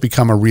 Nashville's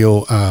become a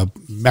real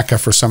mecca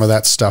for some of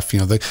that stuff. You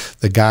know,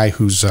 the guy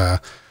who's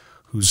at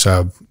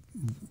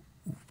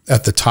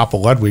the top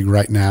of Ludwig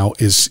right now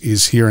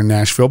is here in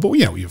Nashville. But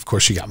you know, of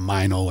course, you got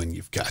Meinl and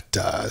you've got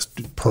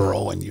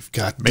Pearl and you've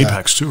got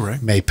Mapex too, right?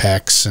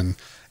 Mapex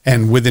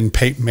and within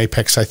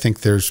Mapex, I think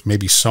there's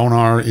maybe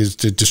Sonar is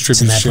the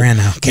distribution. It's in that brand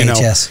now, KHS. You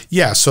know,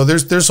 yeah, so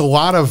there's a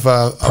lot of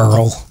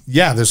Pearl.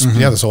 There's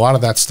a lot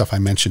of that stuff. I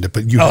mentioned it,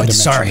 but you had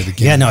to mention it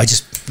again. Yeah, no, I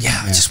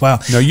just wow.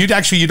 No, you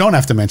don't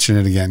have to mention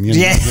it again. You know,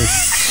 yeah.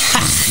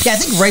 Yeah, I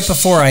think right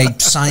before I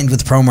signed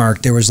with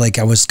Promark, there was like,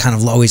 I was kind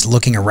of always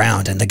looking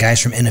around, and the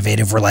guys from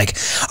Innovative were like,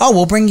 oh,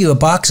 we'll bring you a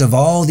box of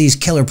all these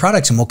killer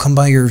products and we'll come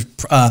by your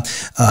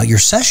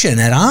session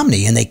at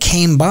Omni. And they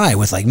came by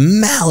with like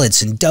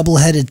mallets and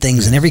double-headed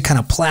things and every kind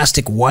of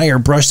plastic wire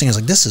brush thing. I was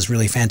like, this is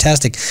really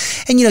fantastic.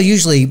 And, you know,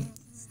 usually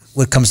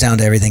what comes down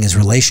to everything is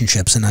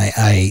relationships. And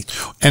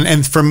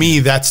and for me,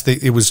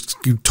 it was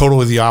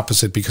totally the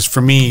opposite, because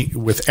for me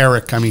with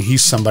Eric, I mean,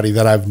 he's somebody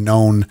that I've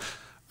known.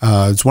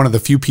 It's one of the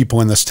few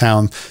people in this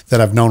town that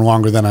I've known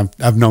longer than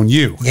I've known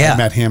you. Yeah. I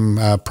met him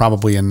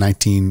probably in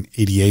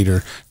 1988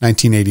 or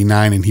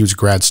 1989, and he was a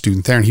grad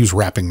student there, and he was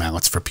wrapping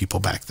mallets for people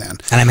back then.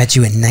 And I met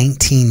you in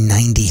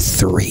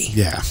 1993.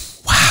 Yeah.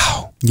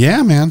 Wow.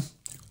 Yeah, man.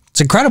 It's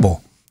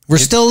incredible. We're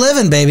still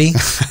living, baby.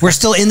 We're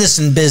still in this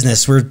in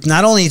business. We're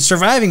not only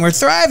surviving, we're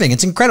thriving.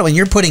 It's incredible. And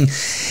you're putting...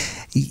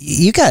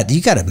 You got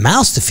a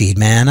mouse to feed,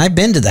 man. I've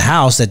been to the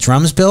house that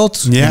Drum's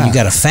built. Yeah. You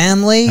got a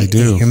family. I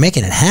do. You're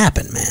making it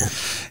happen, man.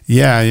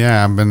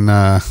 Yeah. I've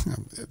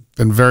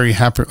been very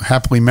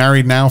happily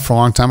married now for a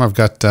long time. I've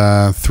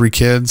got 3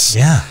 kids.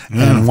 Yeah.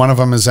 And one of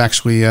them is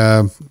actually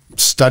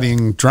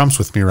studying drums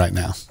with me right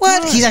now.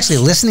 What? He's actually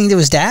listening to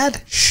his dad?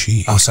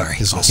 Oh, sorry.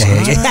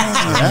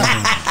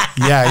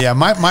 Yeah.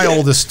 My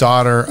oldest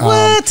daughter.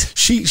 What?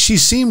 She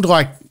seemed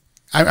like,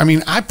 I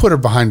mean, I put her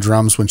behind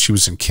drums when she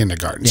was in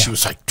kindergarten. Yeah. She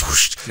was like,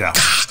 yeah.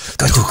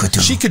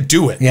 She could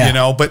do it, yeah. you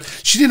know, but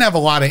she didn't have a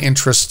lot of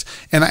interest.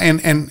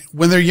 And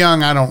when they're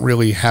young, I don't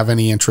really have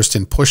any interest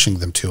in pushing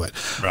them to it.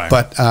 Right.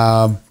 But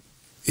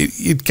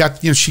it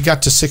got, you know, she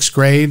got to 6th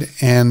grade,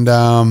 and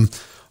all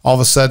of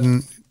a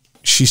sudden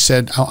she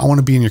said, I want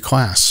to be in your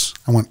class.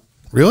 I went,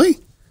 really?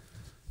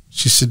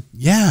 She said,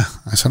 yeah.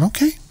 I said,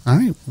 okay, all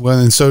right. Well,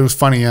 and so it was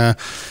funny.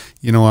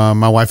 You know,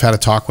 my wife had a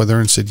talk with her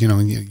and said, you know,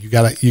 you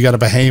gotta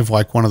behave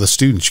like one of the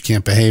students. You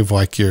can't behave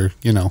like your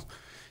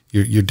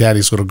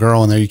daddy's little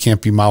girl in there. You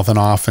can't be mouthing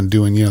off and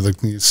doing, you know,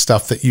 the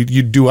stuff that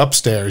you do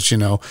upstairs, you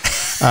know,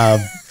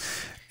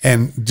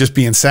 and just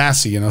being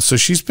sassy, you know. So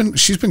she's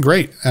been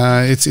great.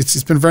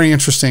 It's been very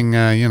interesting,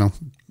 you know,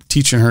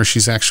 teaching her.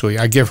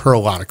 I give her a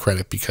lot of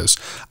credit, because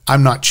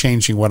I'm not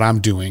changing what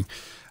I'm doing,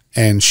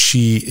 and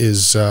she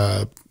is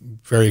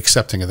very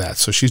accepting of that.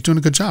 So she's doing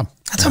a good job.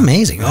 That's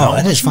amazing. Oh,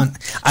 that is fun.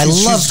 I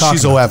love talking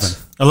She's about 11.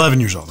 this. 11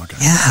 years old. Okay.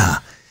 Yeah.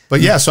 But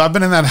yeah, so I've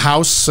been in that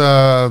house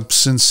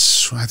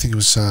since I think it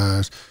was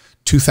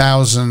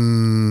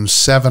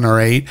 2007 or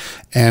 8.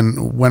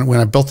 And when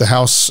I built the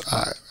house,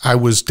 I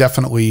was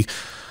definitely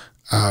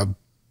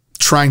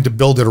trying to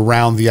build it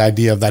around the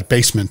idea of that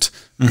basement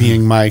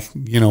being my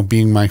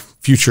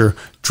future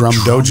drum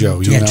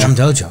dojo. You know? Drum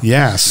dojo.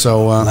 Yeah.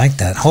 So I like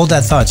that. Hold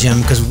that thought,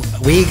 Jim, because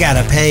we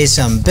got to pay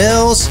some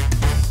bills.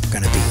 We're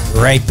going to be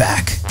right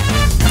back.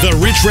 The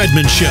Rich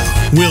Redmond Show.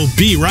 We'll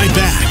be right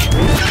back.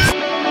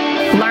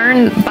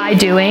 Learn by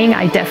doing,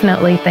 I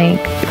definitely think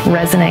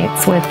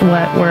resonates with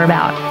what we're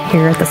about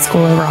here at the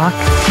School of Rock.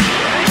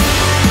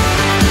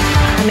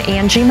 I'm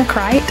Angie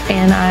McKnight,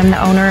 and I'm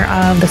the owner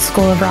of the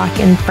School of Rock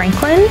in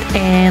Franklin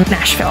and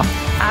Nashville.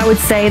 I would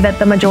say that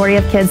the majority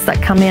of kids that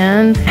come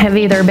in have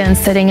either been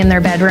sitting in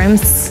their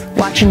bedrooms,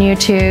 watching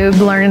YouTube,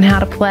 learning how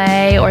to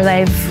play, or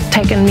they've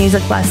taken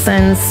music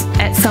lessons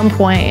at some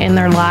point in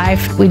their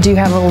life. We do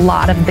have a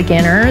lot of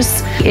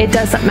beginners. It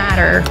doesn't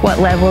matter what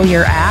level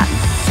you're at.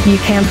 You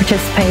can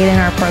participate in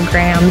our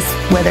programs,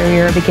 whether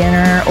you're a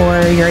beginner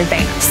or you're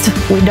advanced.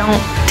 We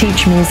don't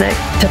teach music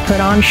to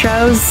put on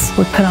shows.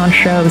 We put on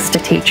shows to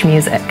teach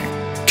music.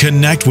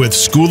 Connect with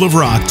School of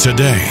Rock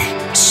today.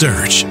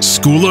 Search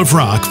School of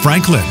Rock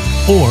Franklin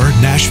or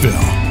Nashville.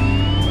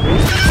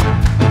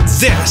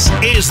 This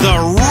is the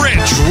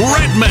Rich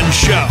Redmond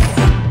Show.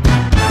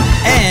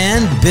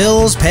 And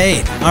bills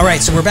paid. All right,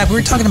 so we're back. We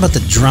were talking about the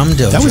drum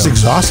dojo. that was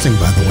exhausting,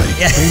 by the way,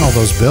 paying all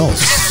those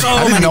bills.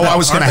 I didn't know I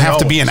was going to have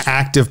to be an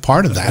active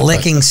part of that.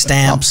 Licking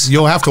stamps.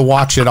 You'll have to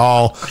watch it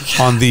all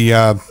on the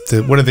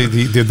what are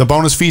the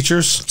bonus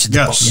features?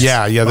 Yes.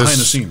 Yeah. Behind there's-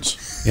 the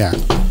scenes. Yeah.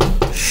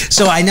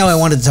 So I know I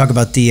wanted to talk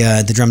about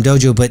the drum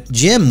dojo, but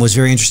Jim was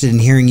very interested in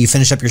hearing you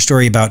finish up your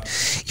story about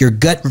your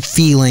gut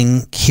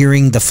feeling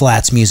hearing the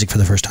Flatts music for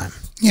the first time.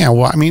 Yeah.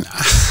 Well, I mean,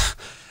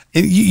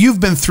 you've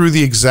been through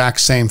the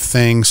exact same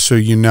thing, so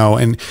you know.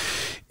 And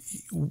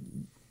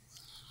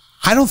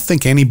I don't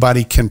think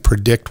anybody can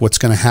predict what's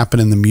going to happen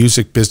in the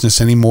music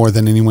business any more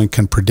than anyone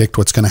can predict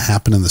what's going to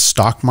happen in the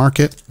stock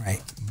market.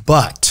 Right.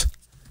 But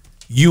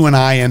you and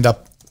I end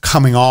up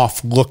coming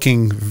off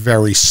looking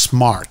very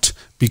smart,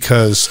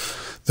 because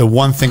the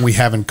one thing we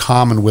have in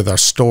common with our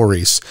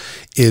stories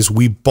is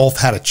we both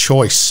had a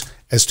choice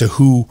as to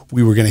who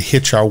we were going to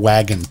hitch our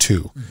wagon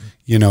to. Mm-hmm.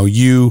 You know,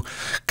 you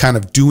kind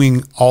of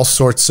doing all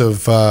sorts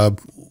of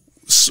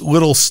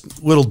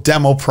little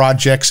demo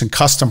projects and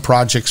custom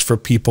projects for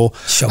people.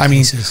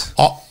 Showcases.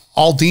 I mean,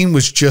 Aldine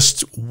was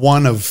just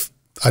one of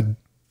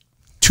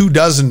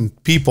 24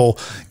 people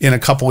in a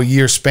couple of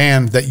years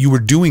span that you were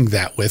doing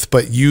that with,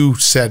 but you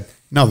said,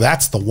 no,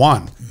 that's the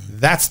one.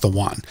 That's the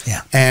one.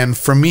 Yeah. And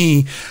for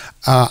me,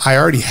 I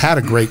already had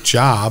a great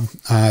job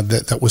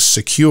that was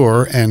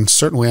secure. And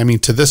certainly, I mean,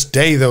 to this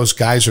day, those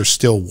guys are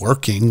still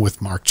working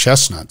with Mark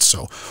Chestnut.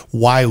 So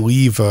why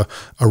leave a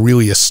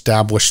really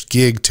established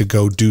gig to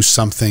go do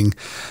something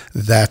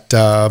that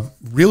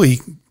really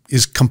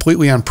is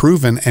completely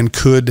unproven and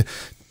could,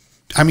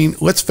 I mean,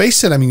 let's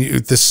face it. I mean,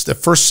 the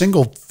first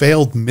single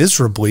failed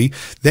miserably.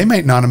 They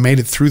might not have made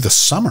it through the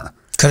summer.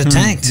 Could have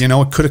tanked. You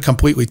know, it could have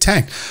completely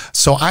tanked.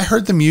 So I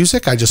heard the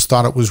music. I just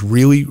thought it was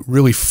really,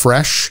 really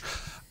fresh.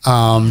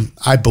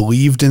 I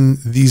believed in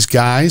these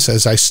guys,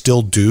 as I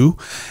still do,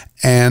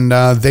 and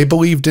they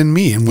believed in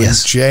me. And when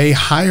Jay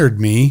hired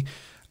me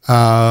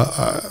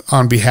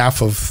on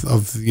behalf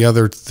of the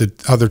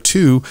other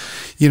two,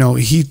 you know,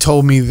 he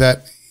told me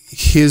that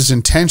his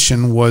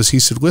intention was, he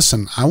said,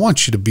 listen, I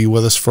want you to be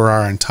with us for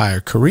our entire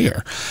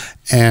career.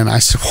 And I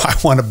said, well, I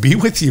want to be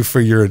with you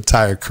for your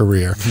entire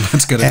career.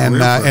 Let's get a and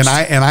career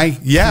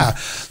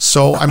first.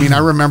 So, I mean, I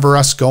remember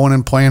us going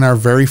and playing our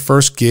very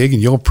first gig,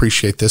 and you'll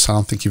appreciate this. I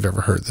don't think you've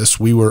ever heard this.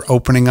 We were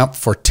opening up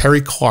for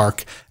Terry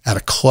Clark at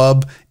a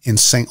club in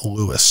St.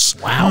 Louis.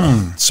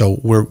 Wow. So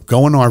we're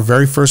going to our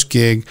very first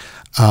gig.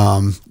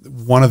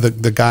 One of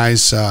the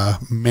guys'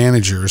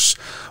 managers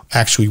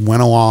actually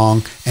went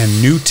along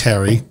and knew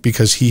Terry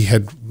because he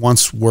had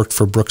once worked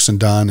for Brooks and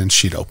Dunn, and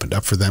she'd opened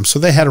up for them. So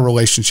they had a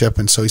relationship.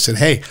 And so he said,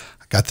 hey,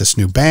 I got this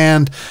new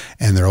band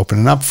and they're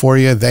opening up for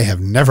you. They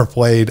have never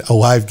played a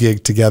live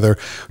gig together.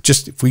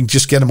 Just, if we can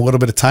just get them a little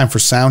bit of time for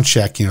sound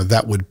check, you know,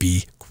 that would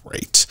be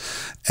great.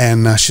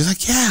 And she's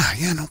like, yeah,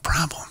 no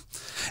problem.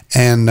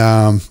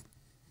 And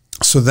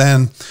so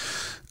then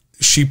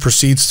she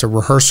proceeds to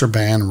rehearse her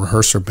band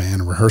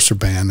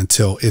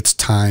until it's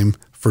time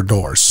for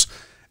doors.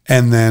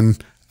 And then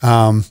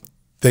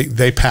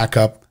they pack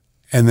up,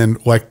 and then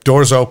like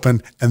doors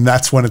open, and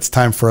that's when it's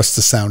time for us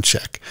to sound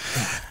check.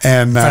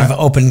 And in front of an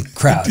open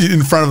crowd.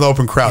 In front of the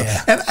open crowd.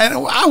 Yeah. And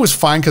I was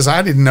fine because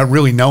I didn't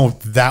really know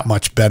that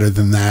much better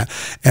than that.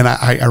 And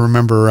I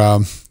remember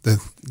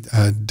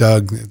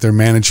Doug, their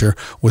manager,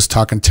 was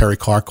talking to Terry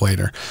Clark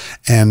later,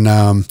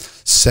 and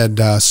said,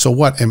 so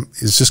what,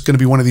 is this going to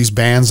be one of these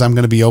bands I'm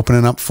going to be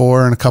opening up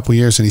for in a couple of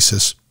years? And he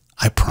says,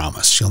 I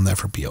promise you'll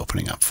never be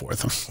opening up for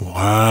them.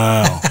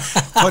 Wow.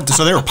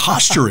 So they were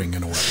posturing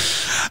in a way.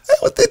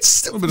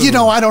 It's, you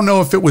know, I don't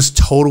know if it was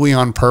totally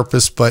on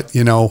purpose, but,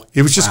 you know,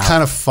 it was just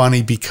kind of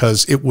funny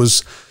because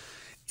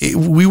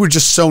we were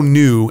just so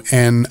new.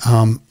 And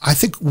I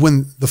think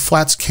when the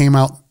Flatts came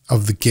out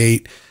of the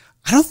gate,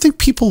 I don't think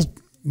people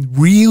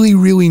really,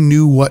 really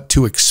knew what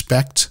to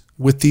expect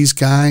with these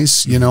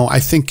guys. You know,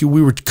 I think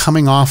we were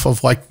coming off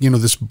of like, you know,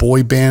 this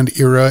boy band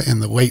era in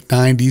the late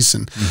 90s.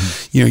 And,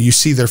 you know, you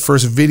see their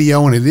first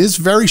video and it is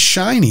very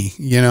shiny,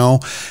 you know,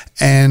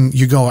 and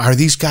you go, are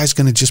these guys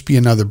going to just be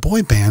another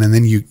boy band? And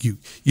then you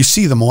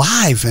see them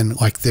live and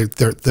like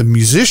the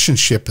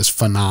musicianship is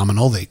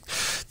phenomenal. They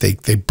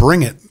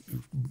bring it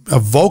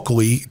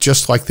vocally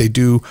just like they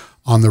do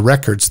on the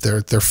records.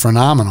 They're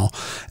phenomenal.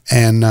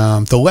 And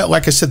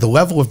like I said, the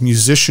level of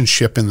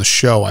musicianship in the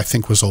show, I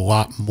think, was a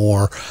lot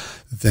more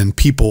than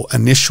people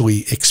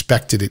initially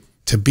expected it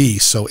to be.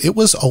 So it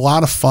was a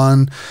lot of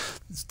fun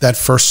that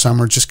first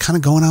summer, just kind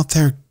of going out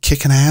there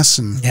kicking ass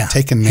and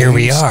taking names. Here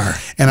we are.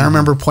 And I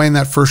remember playing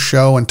that first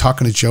show and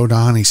talking to Joe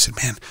Don. He said,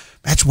 man,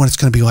 imagine what it's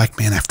going to be like,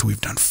 man, after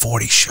we've done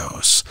 40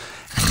 shows.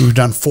 After we've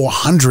done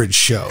 400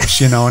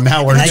 shows, you know, and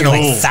now we're Now you you're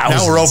know, like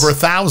thousands. now we're over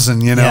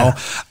 1,000, you know.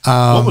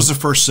 What was the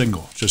first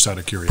single, just out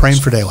of curiosity? Praying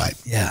for Daylight.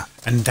 Yeah.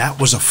 And that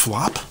was a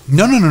flop?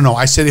 No.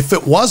 I said if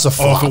it was a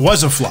flop. Oh, if it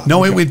was a flop.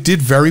 No, it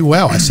did very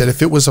well. I said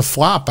if it was a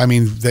flop, I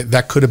mean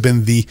that could have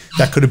been the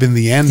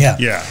end of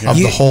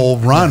the whole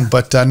run.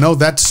 But no,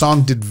 that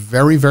song did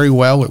very, very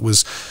well. It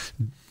was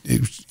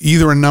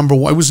either a number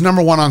one. It was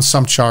number one on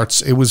some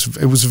charts. It was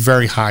a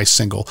very high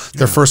single.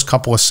 Their first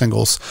couple of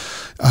singles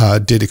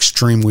did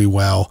extremely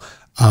well,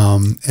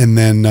 and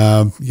then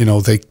you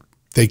know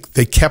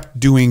they kept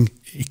doing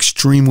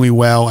extremely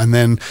well. And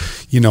then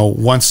you know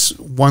once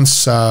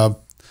the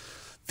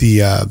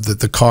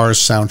Cars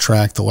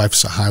soundtrack, the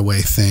Life's a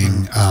Highway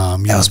thing,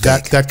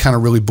 that kind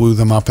of really blew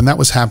them up, and that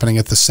was happening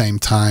at the same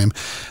time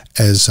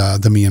as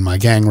the Me and My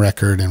Gang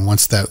record. And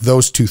once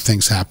those two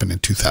things happened in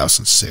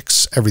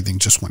 2006, everything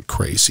just went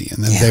crazy.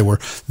 And then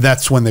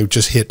that's when they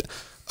just hit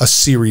a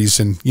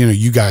series. And you know,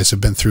 you guys have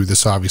been through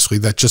this, obviously,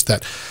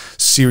 that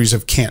series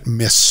of can't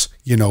miss,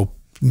 you know,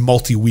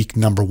 multi-week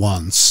number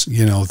ones,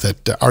 you know,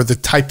 that are the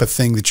type of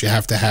thing that you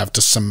have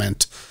to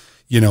cement,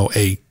 you know,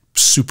 a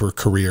super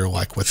career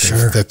like what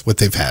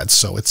they've had.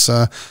 So it's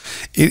for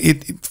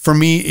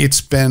me,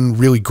 it's been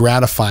really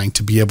gratifying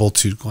to be able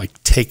to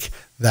like take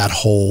that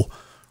whole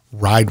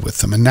ride with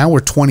them. And now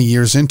we're 20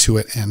 years into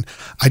it, and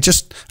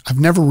I've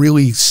never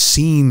really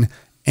seen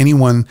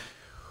anyone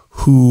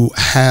who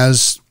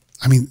has,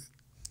 I mean,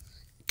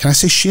 can I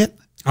say shit?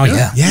 Oh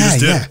yeah.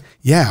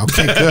 Yeah.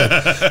 Okay, good.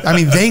 I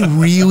mean, they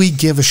really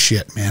give a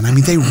shit, man. I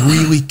mean, they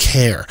really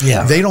care.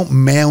 Yeah. They don't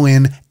mail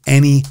in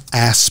any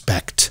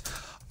aspect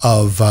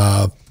of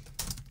it.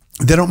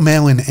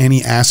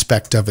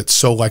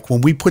 So like when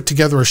we put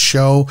together a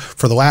show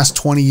for the last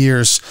 20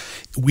 years,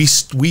 we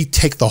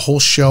take the whole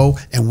show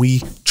and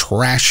we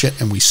trash it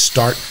and we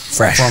start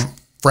from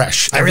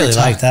fresh. I really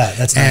like that.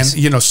 That's nice.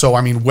 And you know, so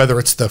I mean, whether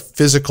it's the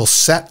physical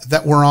set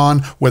that we're on,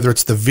 whether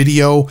it's the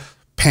video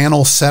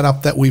panel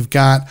setup that we've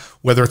got,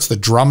 whether it's the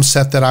drum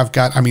set that I've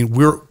got, I mean,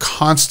 we're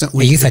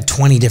constantly. You've had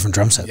 20 different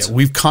drum sets. Yeah,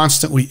 we've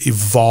constantly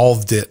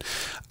evolved it,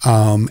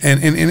 and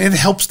it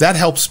helps. That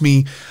helps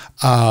me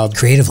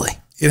creatively.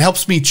 It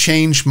helps me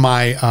change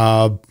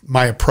my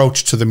my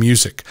approach to the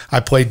music.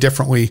 I play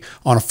differently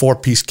on a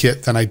 4-piece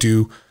kit than I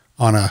do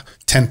on a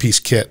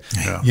 10-piece kit.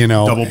 Yeah. You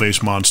know, double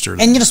bass monster.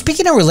 And you know,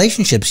 speaking of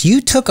relationships,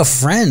 you took a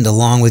friend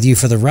along with you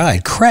for the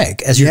ride,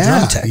 Craig, as your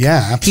drum tech. Yeah,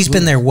 absolutely. He's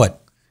been there the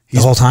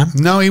whole time?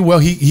 No,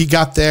 he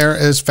got there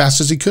as fast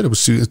as he could. It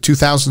was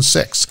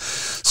 2006.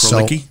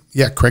 Krolicki?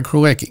 Craig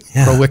Krolicki.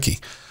 Yeah. Krolicki.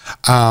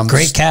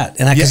 Great cat.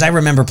 And because I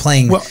remember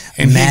playing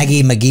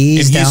Maggie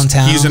McGee's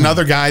downtown. He's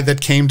another guy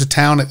that came to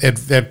town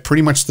at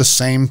pretty much the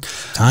same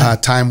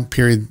time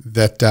period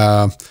that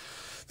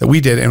we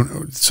did.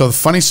 And so the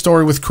funny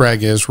story with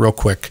Craig is, real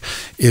quick,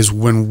 is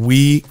when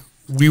we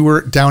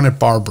were down at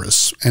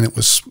Barbara's, and it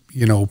was,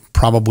 you know,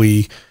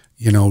 probably,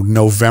 you know,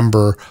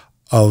 November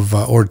of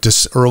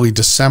early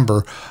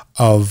December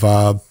of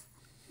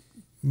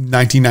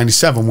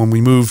 1997 when we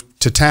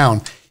moved to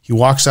town. He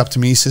walks up to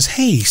me. He says,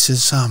 "Hey," he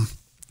says,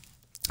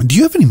 "Do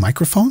you have any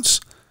microphones?"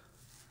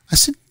 I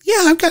said,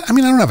 "Yeah, I've got. I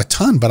mean, I don't have a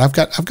ton, but I've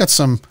got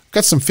some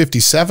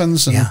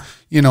 57s, and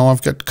you know,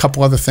 I've got a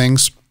couple other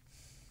things."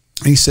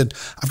 And he said,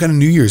 "I've got a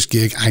New Year's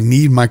gig. I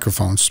need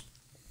microphones.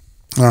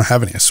 I don't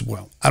have any." I said,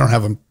 "Well, I don't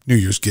have a New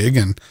Year's gig,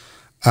 and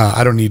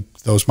I don't need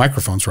those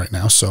microphones right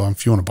now. So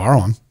if you want to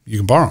borrow them, you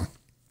can borrow them."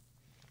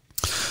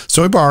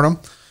 So he borrowed them,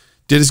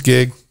 did his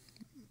gig.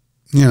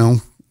 You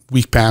know,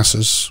 week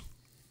passes,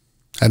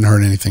 hadn't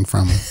heard anything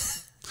from him.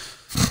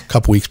 A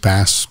couple weeks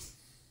pass,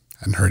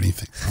 hadn't heard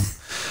anything from him.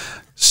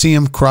 See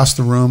him cross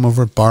the room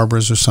over at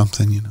Barbara's or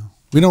something, you know.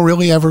 We don't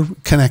really ever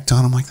connect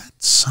on him. Like, that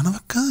son of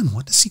a gun,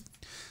 what does he,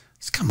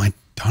 he's got my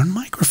darn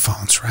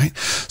microphones, right?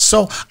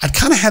 So I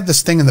kind of had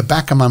this thing in the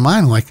back of my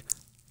mind, like,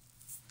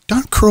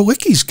 darn,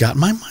 Krolicki's got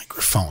my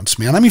microphones,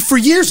 man. I mean, for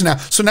years now.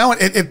 So now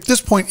at this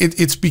point,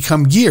 it's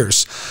become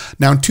years.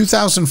 Now in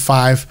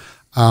 2005,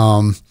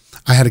 I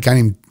had a guy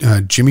named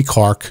Jimmy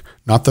Clark,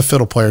 not the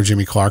fiddle player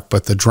Jimmy Clark,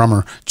 but the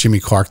drummer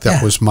Jimmy Clark.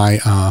 That was my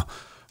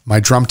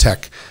my drum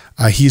tech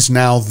He's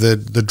now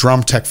the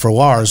drum tech for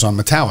Lars on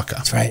Metallica.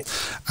 That's right.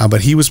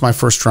 But he was my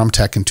first drum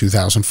tech in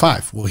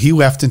 2005. Well, he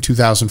left in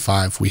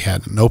 2005. We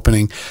had an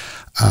opening.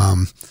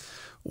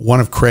 One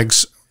of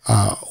Craig's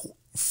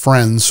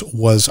friends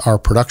was our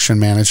production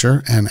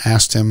manager, and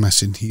asked him,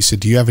 he said,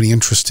 do you have any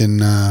interest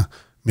in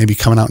maybe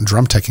coming out and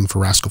drum teching for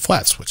Rascal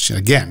Flatts? Which,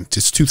 again,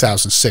 it's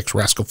 2006.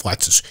 Rascal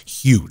Flatts is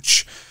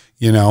huge,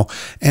 you know.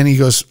 And he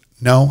goes,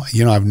 no,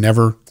 you know, I've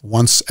never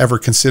once ever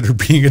considered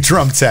being a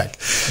drum tech.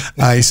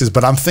 He says,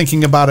 but I'm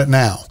thinking about it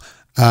now.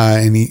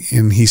 And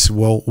he said,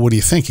 well, what do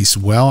you think? He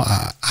said, well,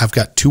 I've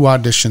got 2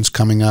 auditions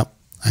coming up.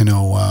 I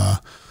know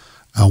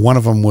one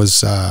of them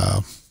was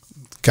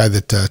guy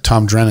that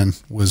Tom Drennan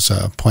was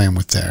playing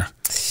with there,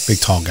 big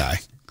tall guy.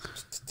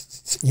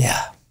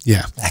 Yeah,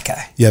 that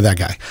guy. Yeah, that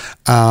guy.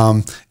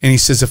 And he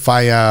says, if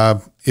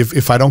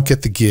I don't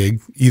get the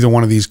gig, either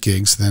one of these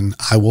gigs, then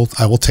I will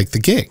take the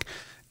gig.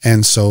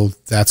 And so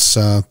that's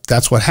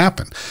what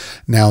happened.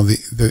 Now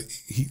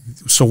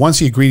so once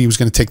he agreed he was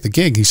going to take the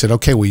gig, he said,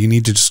 okay, well, you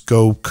need to just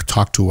go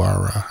talk to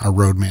our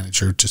road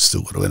manager, just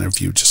do a little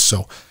interview, just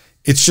so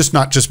it's just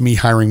not just me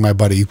hiring my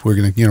buddy. We're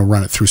going to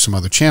run it through some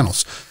other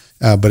channels.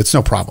 But it's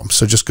no problem.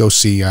 So just go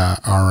see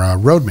our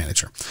road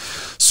manager.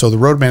 So the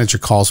road manager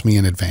calls me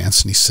in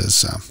advance, and he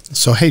says,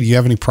 so, hey, do you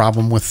have any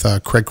problem with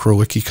Craig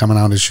Krolicki coming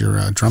out as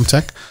your drum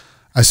tech?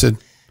 I said,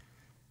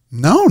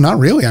 no, not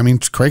really. I mean,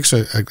 Craig's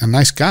a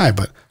nice guy,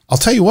 but I'll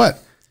tell you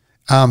what.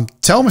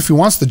 Tell him if he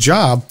wants the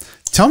job,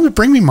 tell him to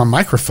bring me my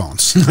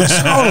microphones.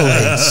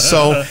 Totally.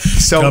 So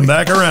come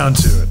back around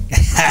to it.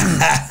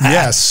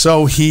 Yes.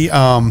 So he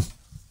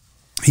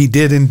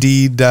did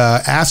indeed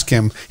ask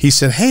him. He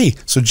said, hey,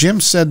 so Jim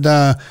said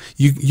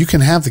you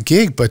can have the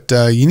gig, but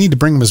you need to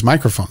bring him his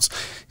microphones.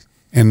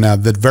 And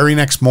the very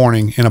next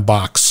morning in a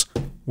box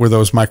were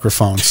those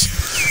microphones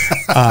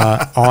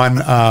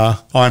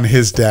on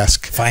his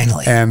desk.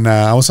 Finally. And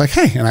I was like,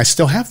 hey, and I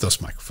still have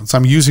those microphones.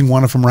 I'm using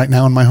one of them right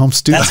now in my home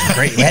studio. That's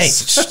great. Hey,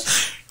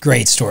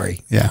 great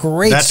story. Yeah.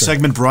 Great That story.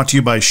 segment brought to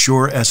you by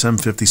Shure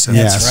SM57.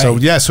 Yeah. That's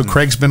right. So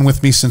Craig's been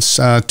with me since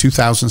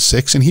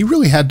 2006, and he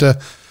really had to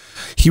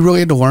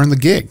learn the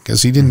gig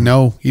because he didn't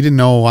know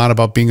a lot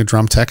about being a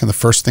drum tech. And the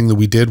first thing that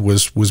we did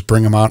was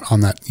bring him out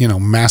on that,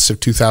 massive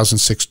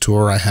 2006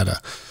 tour. I had a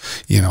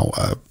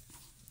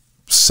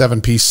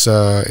 7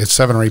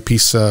 or 8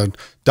 piece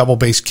double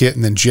bass kit.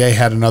 And then Jay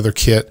had another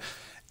kit.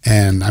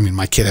 And I mean,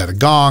 my kid had a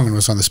gong and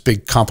was on this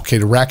big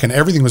complicated rack, and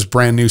everything was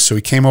brand new. So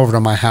he came over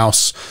to my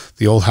house,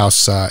 the old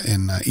house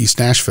in East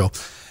Nashville.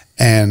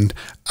 And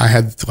I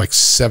had like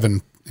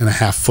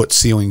 7.5-foot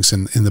ceilings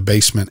in the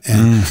basement,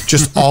 and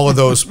just all of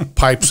those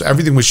pipes,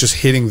 everything was just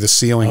hitting the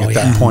ceiling at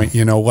that point,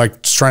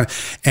 like trying to,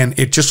 and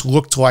it just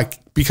looked like,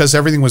 because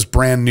everything was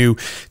brand new,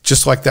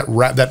 just like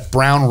that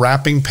brown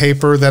wrapping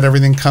paper that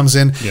everything comes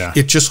in. Yeah.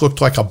 It just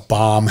looked like a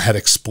bomb had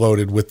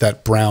exploded with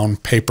that brown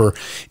paper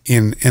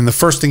in. And the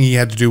first thing he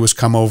had to do was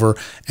come over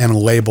and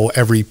label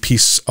every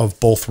piece of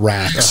both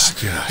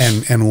racks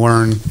and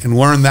learn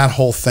that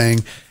whole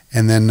thing.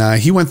 And then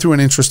he went through an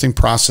interesting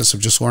process of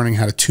just learning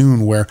how to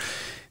tune, where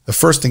the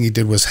first thing he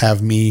did was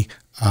have me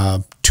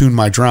tune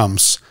my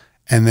drums.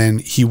 And then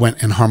he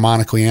went and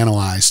harmonically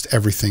analyzed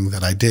everything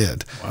that I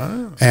ded.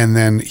 Wow. And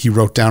then he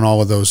wrote down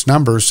all of those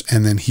numbers,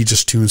 and then he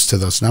just tunes to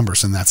those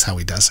numbers, and that's how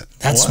he does it.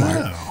 That's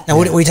smart. Now,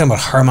 what are we talking about?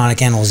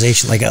 Harmonic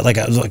analyzation, like one of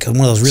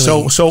those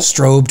really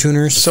strobe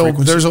tuners? So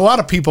there's a lot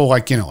of people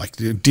like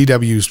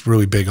DW is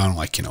really big on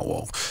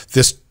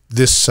this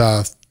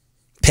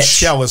pitch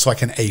shell is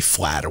like an A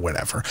flat or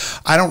whatever.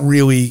 I don't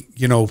really,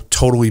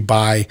 totally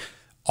buy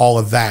all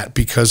of that,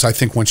 because I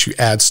think once you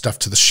add stuff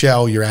to the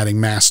shell, you're adding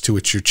mass to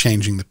it, you're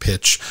changing the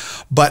pitch.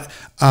 But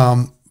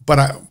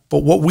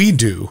what we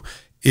do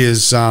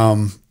is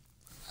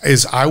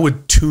I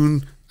would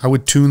tune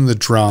the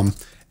drum,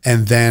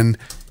 and then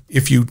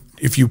if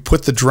you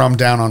put the drum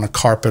down on a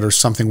carpet or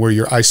something where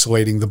you're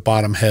isolating the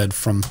bottom head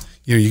from,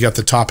 you got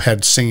the top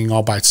head singing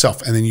all by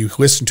itself, and then you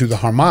listen to the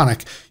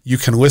harmonic, you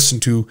can listen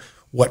to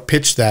what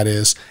pitch that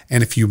is,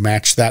 and if you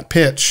match that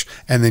pitch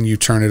and then you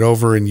turn it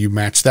over and you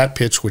match that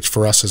pitch, which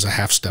for us is a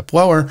half step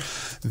lower,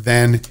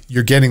 then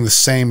you're getting the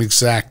same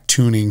exact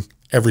tuning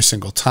every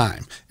single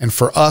time. And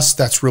for us,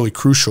 that's really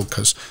crucial,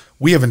 because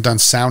we haven't done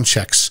sound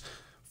checks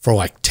for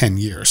like 10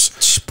 years.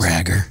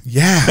 Bragger.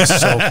 Yeah,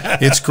 so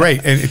it's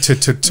great. And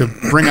to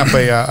bring up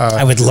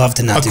I would love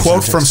to not a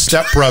quote from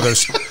Step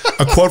Brothers.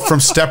 A quote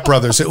from Step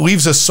Brothers. It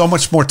leaves us so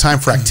much more time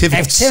for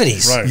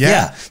activities. Right.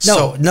 Yeah.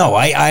 No,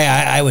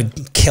 I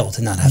would kill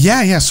to not have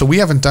that. Yeah. So we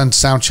haven't done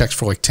sound checks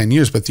for like 10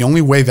 years, but the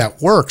only way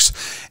that works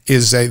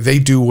is they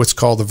do what's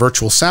called the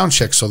virtual sound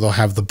check. So they'll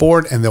have the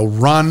board, and they'll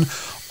run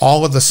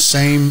all of the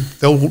same,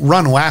 they'll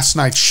run last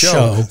night's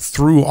show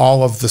through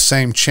all of the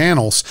same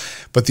channels.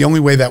 But the only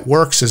way that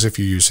works is if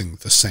you're using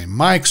the same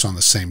mics on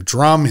the same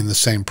drum in the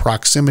same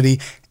proximity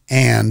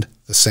and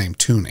the same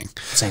tuning.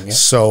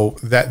 So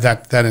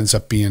that ends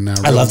up being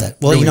really, I love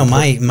that. Well,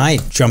 really my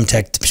drum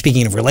tech,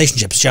 speaking of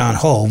relationships, John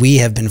Hull, we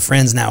have been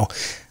friends now.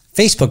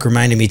 Facebook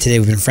reminded me today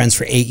we've been friends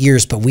for 8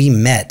 years, but we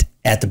met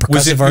at the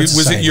Percussive Arts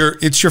Society.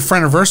 It's your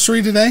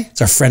friendiversary today?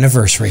 It's our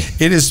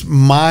friendiversary. It is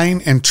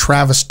mine and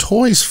Travis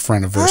Toy's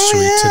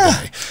friendiversary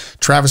today.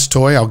 Travis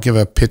Toy, I'll give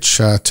a pitch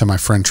to my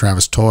friend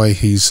Travis Toy.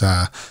 He's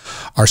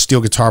our steel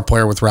guitar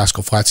player with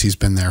Rascal Flatts. He's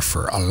been there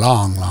for a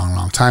long, long,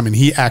 long time, and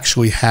he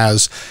actually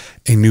has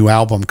a new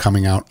album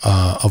coming out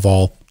of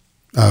all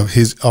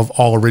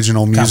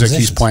original music.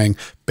 He's playing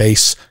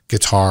bass,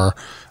 guitar,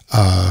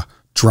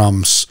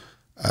 drums,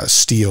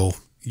 steel,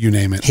 you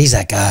name it. He's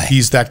that guy.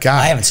 He's that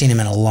guy. I haven't seen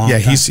him in a long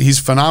time. Yeah, he's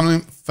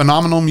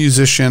phenomenal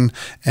musician,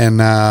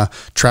 and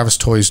Travis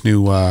Toy's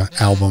new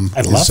album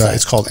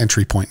it's called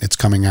Entry Point. It's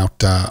coming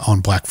out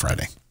on Black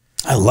Friday.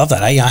 I love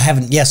that. I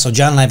haven't. Yeah, so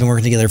John and I have been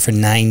working together for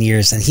 9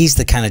 years, and he's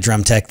the kind of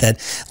drum tech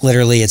that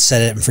literally it's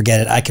set it and forget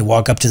it. I could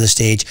walk up to the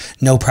stage,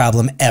 no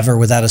problem ever,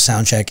 without a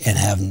sound check, and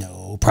have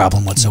no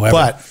problem whatsoever.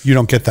 But you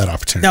don't get that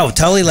opportunity. No,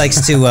 Tully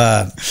likes to.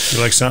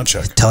 You like sound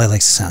check. Tully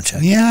likes to sound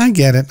check. Yeah, I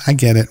get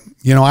it.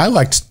 You know, I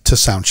liked to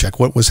sound check.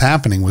 What was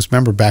happening was,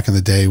 remember back in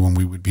the day when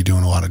we would be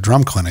doing a lot of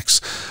drum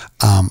clinics,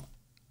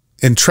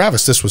 and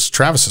Travis, this was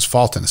Travis's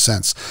fault in a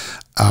sense.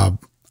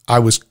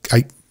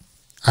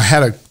 I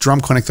had a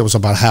drum clinic that was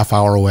about a half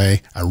hour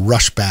away. I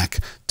rushed back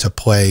to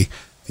play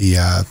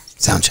the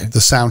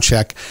sound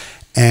check,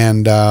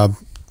 and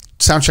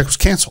sound check was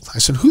canceled. I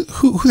said,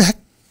 "Who the heck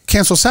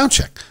canceled sound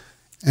check?"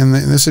 And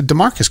they said,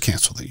 "DeMarcus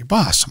canceled it, your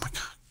boss." I'm like,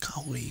 oh,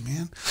 "Golly,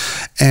 man!"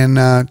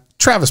 And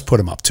Travis put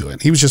him up to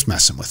it. He was just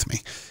messing with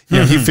me. You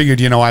know, he figured,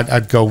 you know,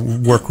 I'd go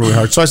work really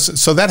hard.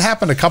 So that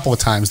happened a couple of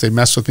times. They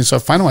messed with me. So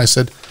finally, I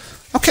said,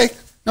 "Okay,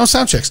 no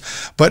sound checks."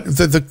 But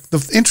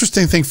the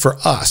interesting thing for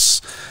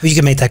us, well, you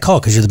can make that call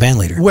because you're the band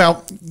leader.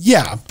 Well,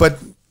 yeah, but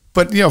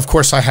you know, of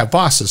course, I have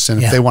bosses,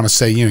 and if they want to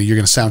say, you know, you're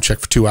going to sound check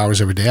for 2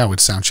 hours every day, I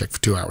would sound check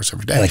for 2 hours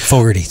every day. Like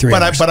Fogarty, 3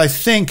 hours. But I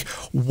think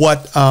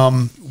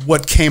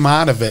what came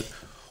out of it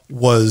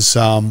was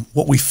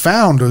what we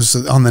found was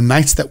on the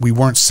nights that we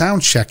weren't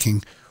sound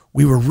checking,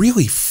 we were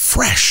really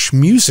fresh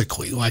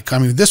musically. Like, I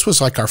mean, this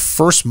was like our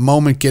first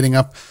moment getting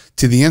up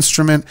to the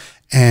instrument,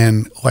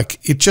 and like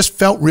it just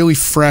felt really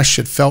fresh.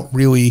 It felt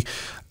really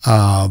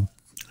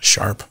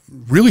sharp,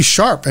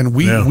 and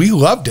we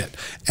loved it.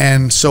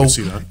 And so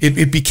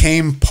it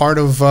became part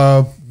of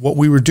what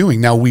we were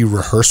doing. Now we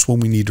rehearse when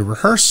we need to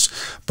rehearse,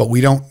 but we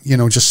don't, you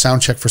know, just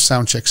sound check for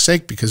sound check's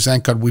sake, because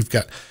thank God we've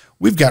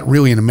got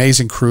really an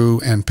amazing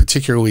crew, and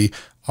particularly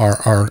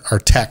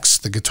our techs,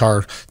 the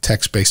guitar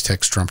techs, bass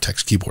techs, drum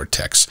techs, keyboard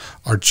techs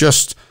are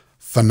just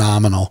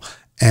phenomenal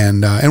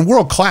and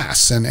world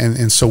class.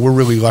 And so we're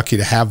really lucky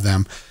to have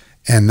them.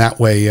 And that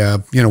way,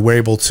 you know, we're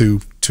able to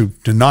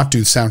not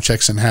do sound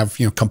checks and have,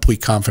 you know,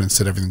 complete confidence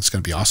that everything's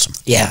going to be awesome.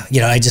 Yeah.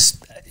 You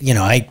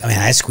know,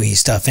 I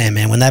squeeze stuff in,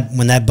 man. When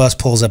that bus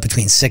pulls up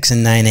between 6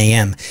 and 9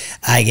 a.m.,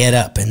 I get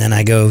up and then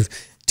I go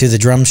to the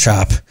drum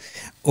shop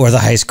or the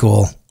high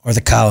school or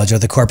the college or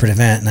the corporate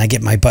event, and I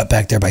get my butt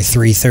back there by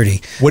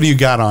 3:30. What do you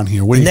got on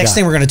here? The next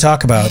thing we're going to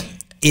talk about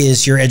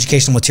is your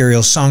educational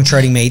materials, song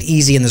charting made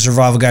easy, and the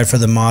survival guide for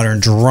the modern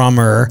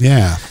drummer.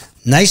 Yeah.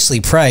 Nicely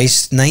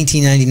priced,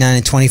 $19.99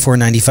 and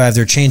 $24.95.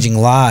 They're changing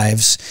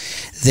lives.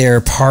 They're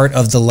part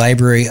of the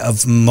library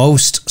of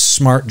most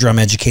smart drum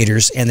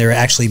educators, and they're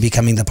actually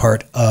becoming the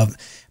part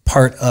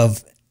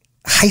of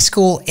high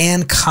school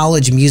and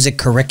college music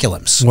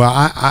curriculums.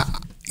 Well,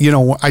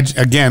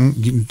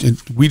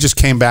 we just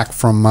came back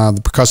from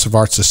the Percussive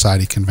Arts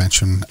Society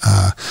convention,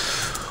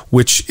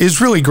 which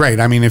is really great.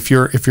 I mean, if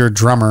you're a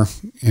drummer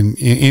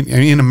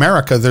in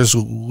America, there's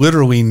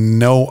literally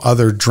no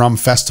other drum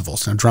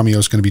festivals. Now, Drumeo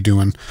is going to be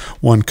doing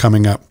one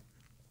coming up.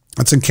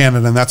 That's in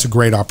Canada, and that's a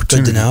great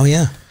opportunity. Good to know,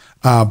 yeah.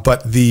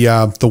 But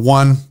the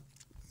one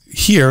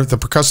here, the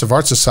Percussive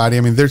Arts Society,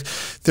 I mean,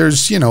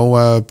 there's you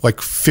know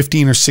like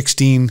 15 or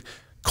 16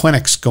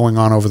 clinics going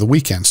on over the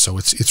weekend, so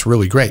it's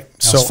really great.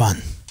 That was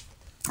fun.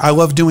 I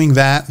love doing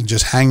that and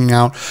just hanging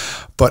out.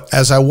 But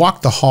as I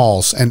walk the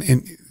halls,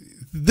 and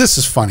this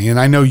is funny, and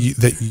I know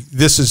that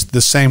this is the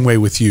same way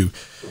with you.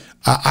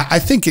 I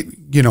think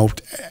you know,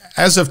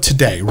 as of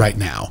today, right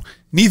now,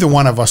 neither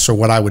one of us are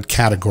what I would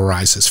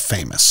categorize as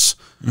famous,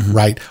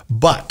 right?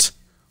 But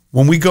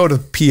when we go to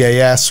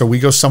PAS or we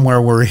go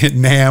somewhere where we're hit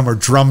NAMM or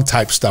drum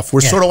type stuff, we're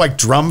sort of like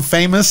drum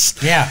famous.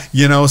 Yeah.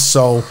 You know,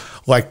 so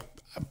like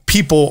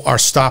people are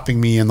stopping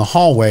me in the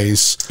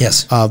hallways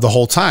the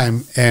whole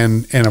time.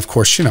 And of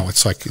course, you know,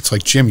 it's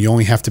like, Jim, you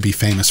only have to be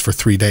famous for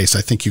 3 days.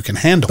 I think you can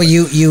handle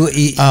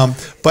it.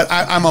 But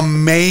I'm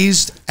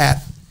amazed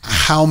at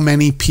how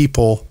many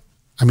people,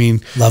 I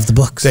mean, love the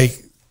books.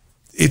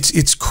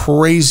 It's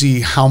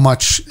crazy how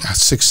much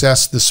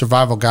success the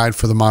Survival Guide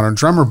for the Modern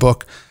Drummer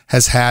book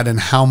has had, and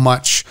how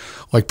much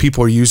like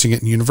people are using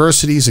it in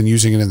universities and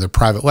using it in their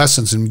private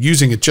lessons and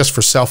using it just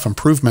for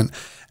self-improvement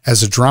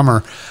as a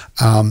drummer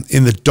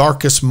in the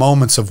darkest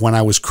moments of when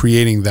I was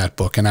creating that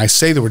book. And I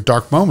say there were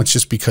dark moments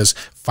just because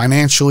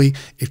financially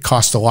it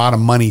cost a lot of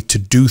money to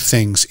do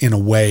things in a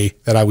way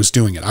that I was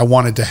doing it. I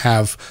wanted to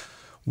have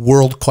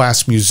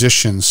world-class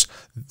musicians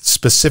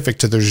specific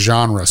to their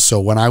genre. So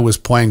when I was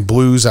playing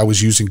blues, I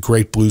was using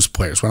great blues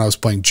players. When I was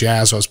playing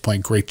jazz, I was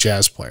playing great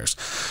jazz players,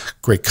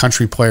 great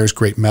country players,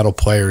 great metal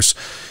players.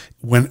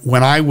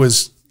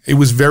 It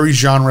was very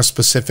genre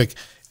specific.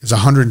 It's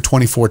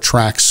 124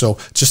 tracks. So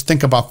just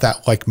think about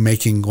that, like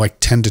making like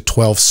 10 to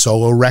 12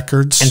 solo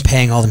records. And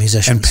paying all the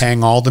musicians. And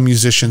paying all the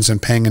musicians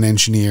and paying an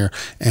engineer.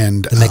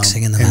 And the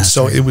mixing and the mastering. And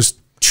so it was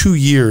 2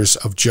 years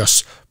of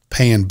just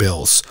paying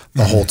bills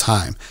the whole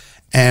time.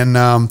 And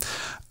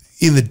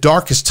in the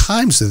darkest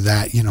times of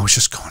that, you know, it's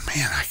just going,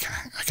 man, I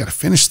got to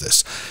finish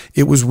this.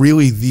 It was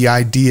really the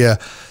idea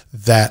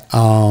that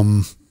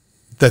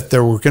that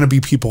there were going to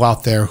be people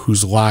out there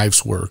whose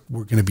lives were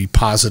going to be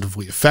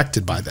positively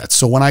affected by that.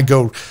 So when I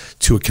go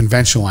to a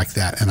convention like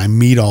that and I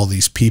meet all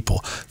these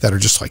people that are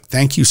just like,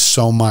 thank you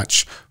so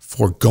much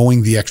for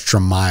going the extra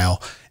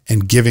mile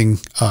and giving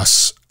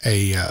us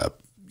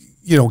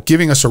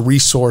giving us a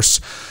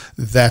resource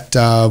that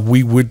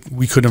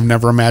we could have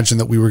never imagined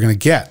that we were going to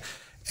get.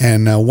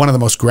 And one of the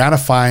most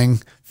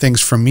gratifying things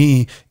for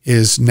me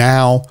is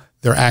now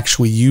they're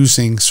actually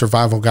using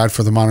Survival Guide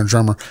for the Modern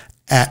Drummer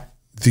at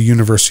the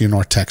University of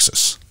North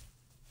Texas,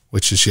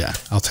 which is, yeah,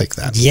 I'll take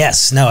that.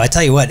 Yes. No, I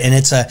tell you what, and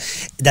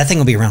that thing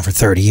will be around for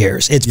 30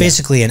 years. It's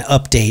basically an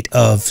update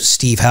of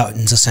Steve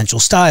Houghton's Essential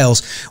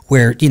Styles,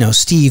 where, you know,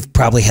 Steve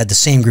probably had the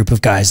same group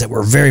of guys that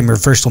were very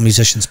versatile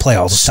musicians play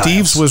all the styles.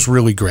 Steve's was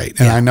really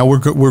great. And I know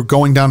we're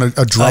going down a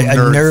drum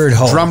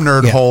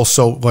nerd hole.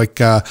 So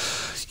like,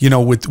 you know,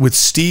 with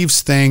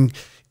Steve's thing,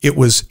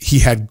 he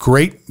had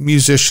great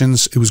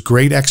musicians. It was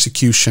great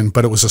execution,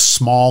 but it was a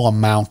small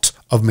amount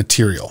of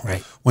material.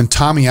 Right. When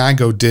Tommy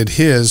Igoe did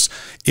his,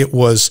 it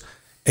was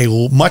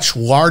a much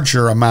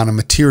larger amount of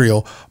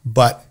material,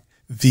 but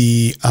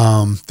the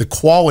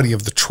quality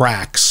of the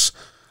tracks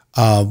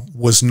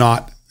was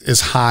not as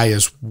high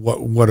as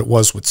what it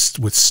was with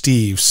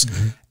Steve's.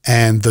 Mm-hmm.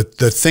 And the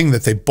thing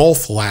that they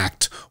both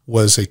lacked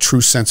was a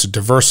true sense of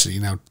diversity.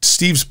 Now,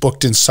 Steve's book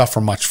didn't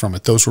suffer much from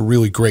it. Those were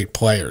really great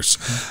players.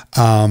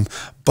 Mm-hmm.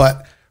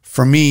 But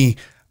for me,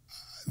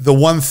 the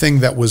one thing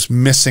that was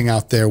missing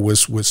out there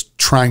was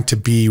trying to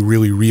be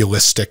really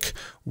realistic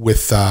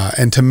with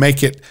and to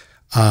make it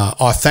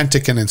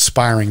authentic and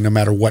inspiring no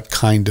matter what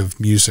kind of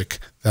music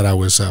that I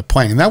was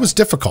playing. And that was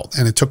difficult,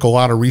 and it took a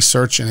lot of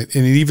research, and it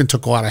even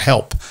took a lot of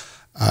help.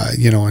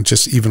 You know, and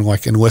just even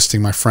like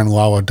enlisting my friend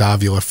Lalo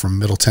Davila from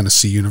Middle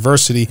Tennessee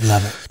University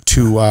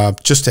to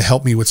just to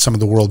help me with some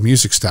of the world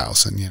music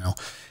styles. And, you know,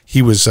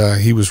 he was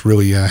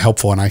really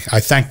helpful, and I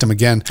thanked him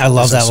again. I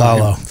love that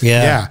Lalo.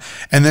 Yeah.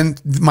 And then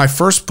my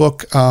first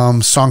book,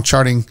 Song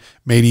Charting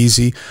Made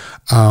Easy,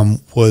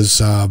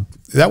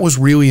 that was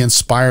really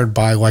inspired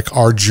by like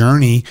our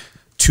journey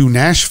to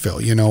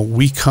Nashville. You know,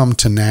 we come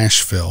to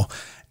Nashville,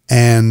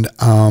 and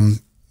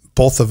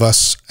both of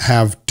us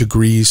have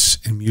degrees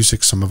in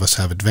music. Some of us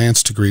have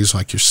advanced degrees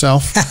like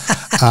yourself.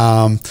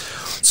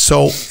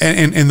 So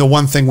the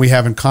one thing we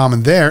have in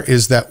common there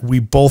is that we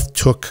both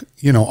took,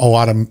 you know, a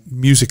lot of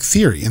music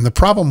theory. And the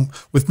problem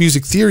with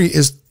music theory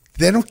is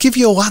they don't give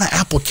you a lot of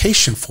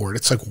application for it.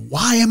 It's like,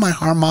 why am I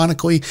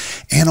harmonically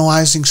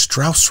analyzing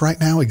Strauss right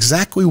now?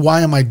 Exactly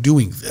why am I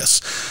doing this?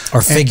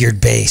 Or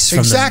figured bass.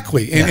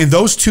 Exactly. And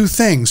those two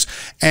things.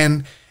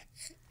 And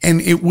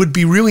it would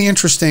be really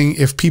interesting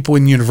if people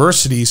in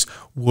universities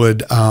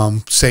would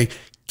say,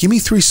 give me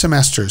 3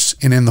 semesters,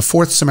 and in the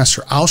 4th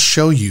semester, I'll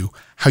show you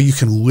how you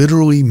can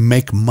literally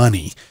make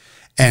money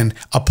and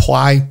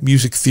apply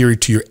music theory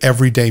to your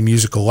everyday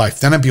musical life.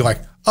 Then I'd be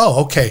like,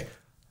 oh, okay,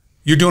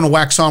 you're doing a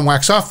wax on,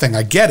 wax off thing.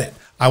 I get it.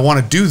 I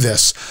want to do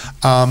this.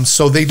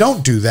 So they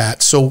don't do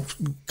that. So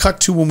cut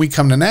to when we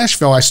come to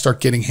Nashville, I start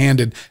getting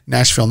handed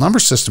Nashville number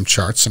system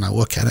charts, and I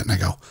look at it and I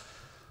go,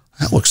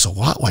 that looks a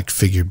lot like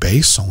figured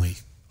bass, only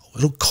a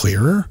little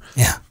clearer.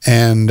 Yeah.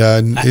 And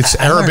it's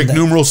Arabic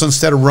numerals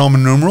instead of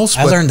Roman numerals.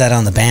 I learned that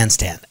on the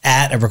bandstand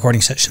at a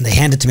recording session. They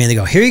hand it to me and they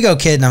go, here you go,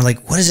 kid. And I'm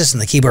like, what is this?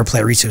 And the keyboard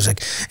player reads it. It was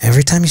like,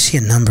 every time you see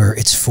a number,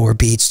 it's 4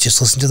 beats.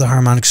 Just listen to the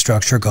harmonic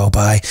structure, go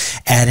by,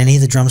 add any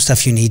of the drum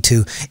stuff you need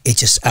to. It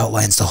just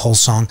outlines the whole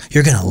song.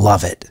 You're going to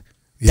love it.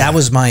 Yeah. That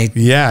was my,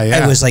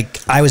 it was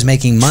like, I was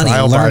making money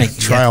learning.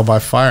 Trial by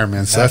fire,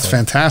 man. So that's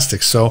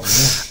fantastic. So,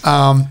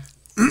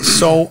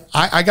 so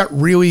I got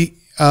really,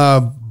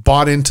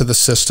 bought into the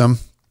system,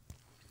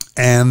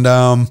 and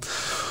so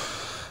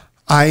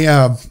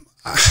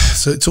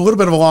it's a little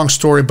bit of a long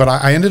story, but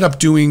I ended up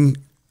doing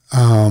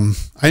I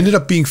ended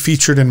up being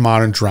featured in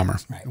Modern Drummer.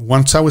 Right.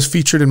 Once I was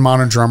featured in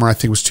Modern Drummer, I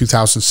think it was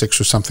 2006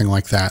 or something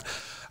like that.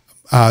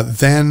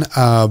 Then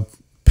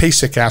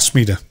PASIC asked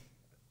me to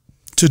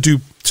do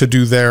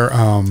their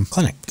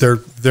clinic,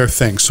 their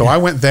thing. So I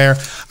went there.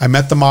 I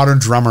met the Modern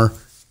Drummer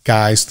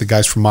guys, the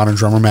guys from Modern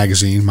Drummer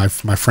magazine. My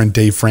friend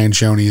Dave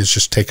Frangioni has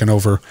just taken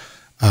over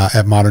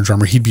at Modern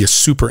Drummer. He'd be a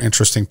super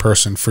interesting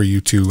person for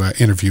you to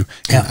interview,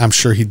 and I'm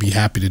sure he'd be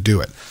happy to do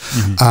it.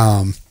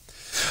 Mm-hmm.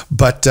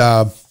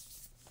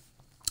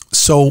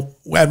 So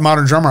at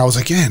Modern Drummer, I was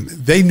like, man,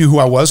 they knew who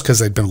I was because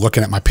they'd been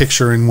looking at my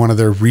picture in one of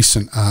their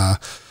recent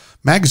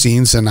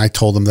magazines, and I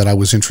told them that I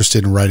was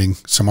interested in writing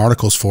some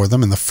articles for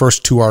them. And the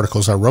first 2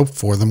 articles I wrote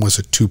for them was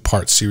a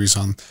 2-part series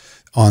on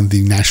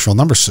the Nashville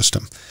number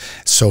system.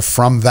 So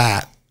from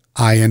that,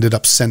 I ended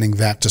up sending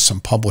that to some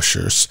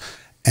publishers,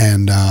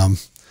 and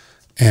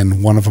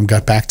one of them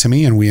got back to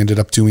me, and we ended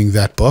up doing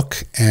that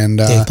book. And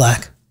Dave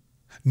Black.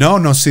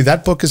 No. See,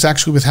 that book is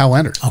actually with Hal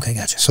Leonard. Okay,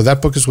 gotcha. So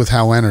that book is with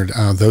Hal Leonard.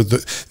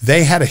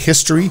 They had a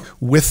history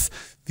with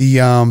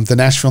the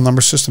Nashville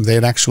number system. They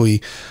had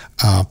actually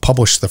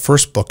published the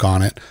first book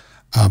on it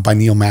by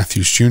Neil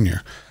Matthews Jr.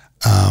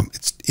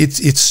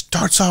 It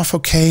starts off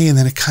okay, and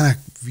then it kind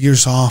of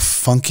veers off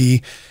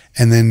funky.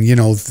 And then, you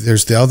know,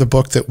 there's the other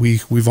book that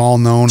we've all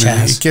known.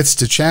 Chaz.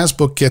 And Chaz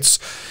book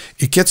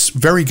gets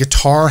very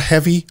guitar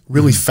heavy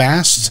really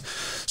fast.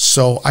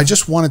 So I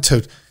just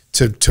wanted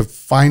to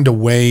find a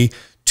way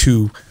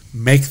to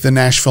make the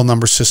Nashville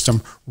number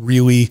system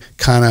really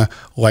kind of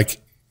like,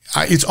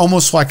 it's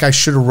almost like I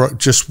should have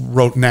just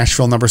wrote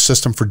Nashville number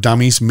system for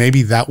dummies.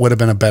 Maybe that would have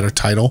been a better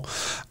title.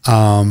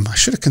 I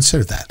should have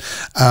considered that.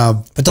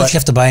 But don't you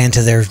have to buy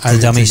into the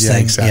dummies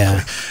thing? Exactly.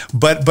 Yeah.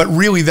 But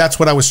really, that's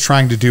what I was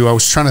trying to do. I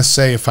was trying to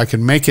say, if I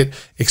could make it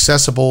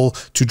accessible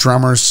to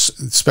drummers,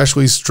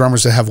 especially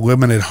drummers that have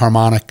limited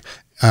harmonic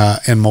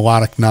and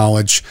melodic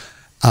knowledge,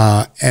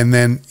 and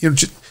then, you know,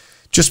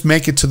 just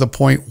make it to the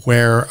point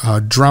where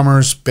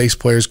drummers, bass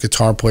players,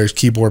 guitar players,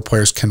 keyboard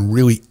players can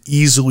really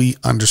easily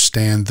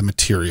understand the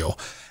material,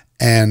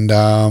 and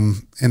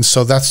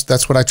so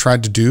that's what I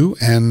tried to do.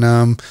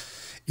 And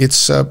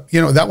it's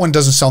you know, that one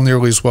doesn't sell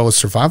nearly as well as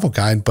Survival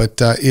Guide, but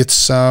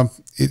it's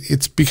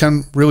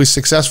become really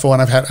successful.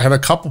 And I've had a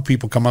couple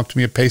people come up to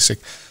me at PASIC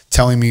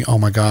telling me, "Oh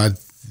my God,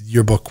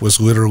 your book was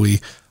literally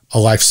a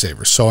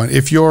lifesaver." So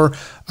if you're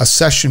a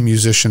session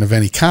musician of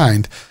any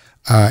kind,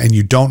 and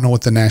you don't know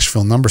what the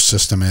Nashville number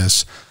system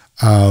is,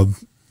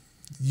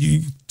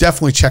 you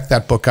definitely check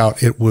that book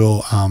out. It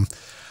will.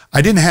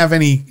 I didn't have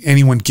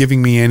anyone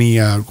giving me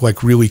any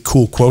like really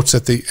cool quotes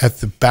at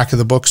the back of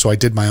the book, so I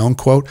did my own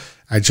quote.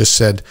 I just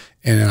said,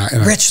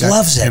 and Rich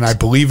loves it, and I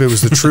believe it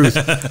was the truth.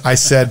 I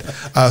said,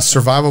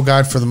 "Survival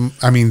Guide for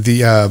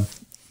the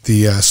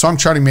song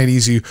charting made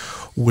easy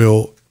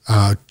will."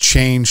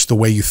 Change the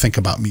way you think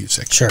about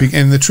music. Sure.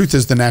 And the truth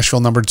is, the Nashville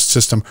numbered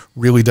system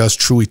really does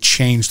truly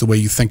change the way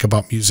you think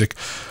about music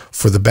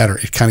for the better.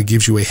 It kind of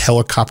gives you a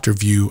helicopter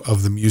view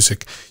of the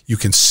music. You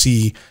can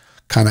see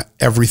kind of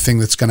everything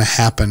that's going to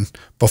happen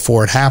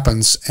before it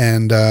happens,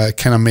 and it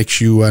kind of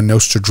makes you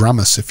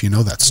Nostradamus, if you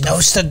know that stuff.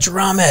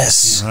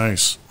 Nostradamus.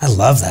 Nice. I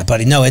love that,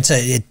 buddy. No, it's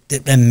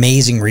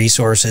amazing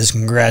resources.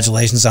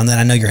 Congratulations on that.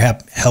 I know you're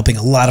helping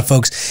a lot of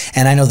folks,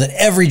 and I know that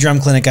every drum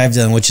clinic I've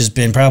done, which has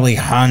been probably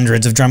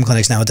hundreds of drum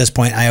clinics now at this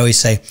point, I always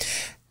say,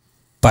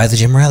 buy the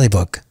Jim Riley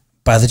book.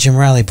 Buy the Jim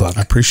Riley book.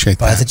 I appreciate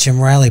that. Buy the Jim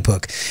Riley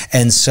book.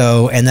 And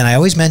then I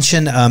always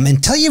mention,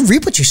 and tell you,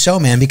 reap what you sow,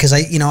 man, because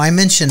I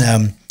mention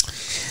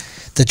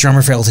the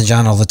drummer for Elton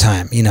John all the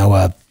time. You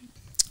know,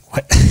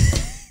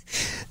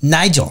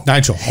 Nigel.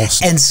 Nigel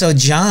also. And so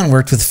John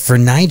worked for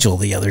Nigel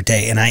the other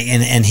day,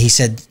 and he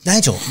said,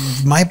 Nigel,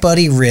 my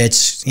buddy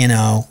Rich, you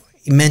know,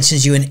 he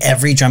mentions you in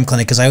every drum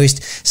clinic, because I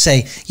always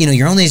say, you know,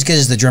 you're only as good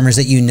as the drummers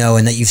that you know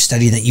and that you've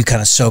studied, that you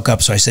kind of soak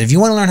up. So I said, if you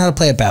want to learn how to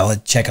play a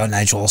ballad, check out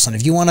Nigel Olson.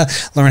 If you want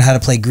to learn how to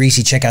play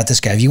Greasy, check out this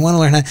guy. If you want to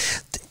learn how,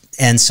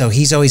 and so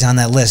he's always on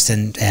that list.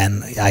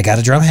 And I got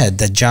a drum head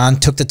that John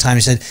took the time.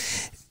 He said,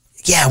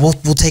 yeah,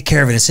 we'll take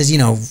care of it. It says, you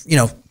know,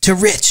 to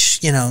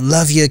Rich, you know,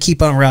 love you,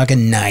 keep on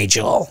rocking,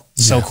 Nigel.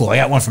 So cool. I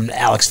got one from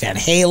Alex Van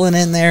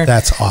Halen in there.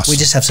 That's awesome. We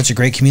just have such a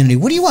great community.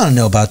 What do you want to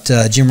know about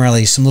Jim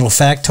Riley? Some little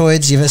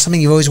factoids? You have something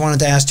you've always wanted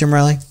to ask Jim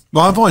Riley?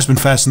 Well, I've always been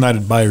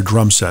fascinated by your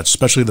drum sets,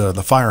 especially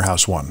the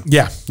Firehouse one.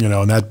 Yeah. You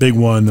know, and that big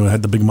one that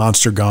had the big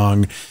monster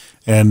gong.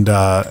 And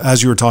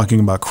as you were talking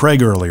about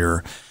Craig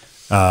earlier,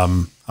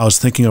 I was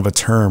thinking of a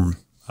term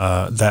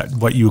that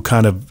what you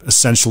kind of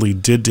essentially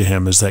did to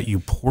him is that you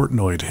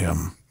Portnoyed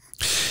him.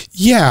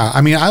 Yeah,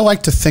 I mean, I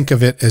like to think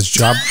of it as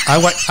job. I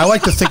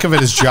like to think of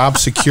it as job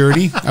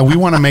security. We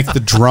want to make the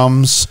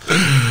drums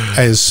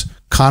as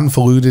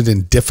convoluted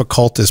and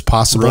difficult as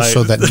possible, right,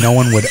 so that no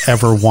one would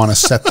ever want to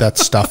set that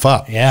stuff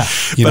up. Yeah,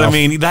 but I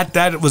mean,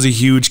 that was a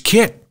huge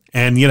kit,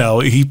 and you know,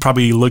 he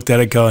probably looked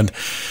at it going,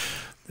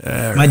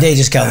 my day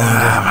just got longer.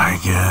 Oh my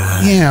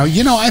God. Yeah,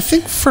 you know, I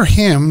think for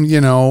him, you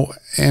know,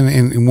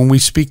 and when we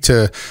speak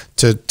to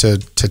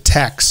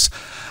techs,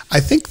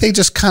 I think they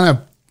just kind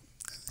of.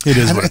 It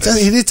is what it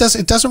is.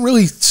 It doesn't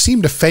really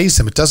seem to phase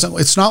them.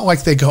 It's not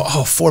like they go,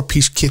 oh,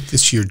 4-piece kit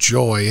this year,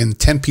 joy, and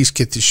 10-piece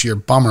kit this year,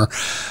 bummer,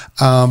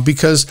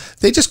 because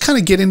they just kind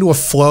of get into a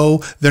flow.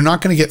 They're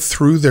not going to get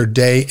through their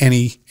day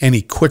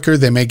any quicker.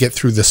 They may get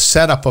through the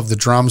setup of the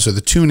drums or the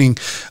tuning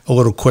a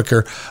little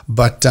quicker,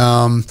 but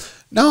no,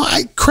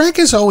 Craig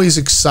is always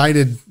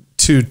excited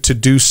to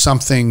do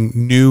something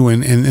new,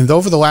 and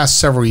over the last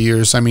several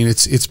years, I mean,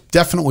 it's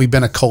definitely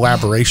been a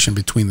collaboration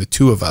between the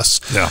two of us.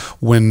 Yeah.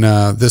 When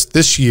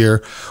this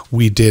year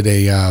we did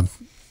a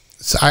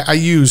So I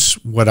use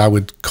what I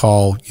would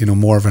call,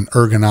 more of an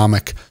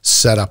ergonomic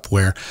setup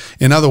where,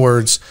 in other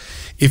words,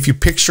 if you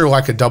picture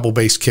like a double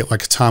bass kit,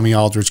 like a Tommy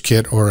Aldridge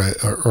kit or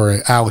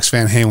a Alex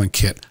Van Halen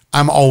kit,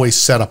 I'm always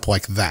set up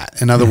like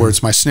that. In other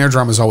words, my snare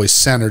drum is always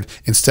centered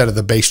instead of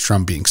the bass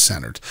drum being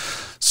centered.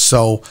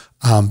 So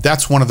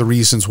that's one of the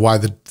reasons why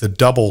the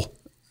double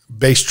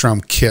bass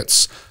drum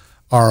kits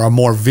are a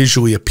more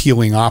visually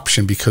appealing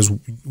option, because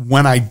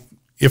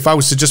if I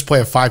was to just play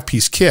a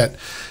 5-piece kit,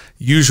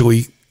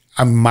 usually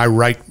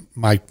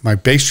my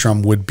bass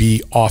drum would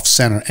be off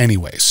center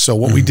anyways. So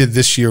what we did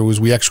this year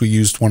was we actually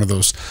used one of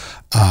those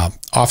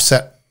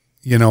offset,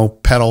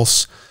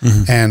 pedals,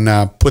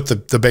 and put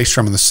the bass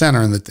drum in the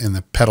center, and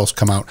the pedals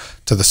come out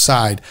to the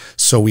side.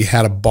 So we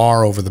had a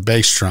bar over the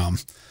bass drum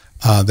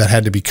that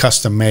had to be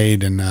custom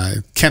made, and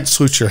Kent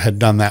Slucher had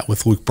done that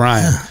with Luke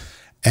Bryan.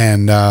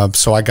 And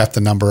so I got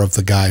the number of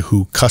the guy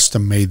who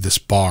custom made this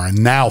bar.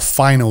 And now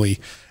finally,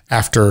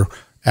 after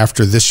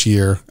this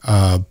year,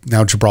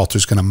 now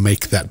Gibraltar's going to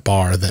make that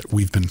bar that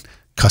we've been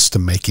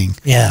custom making.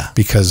 Yeah.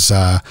 Because,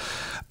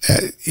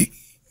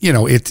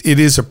 it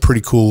is a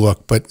pretty cool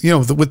look. But,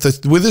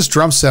 with this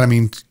drum set, I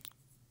mean,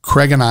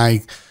 Craig and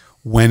I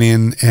went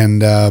in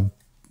and,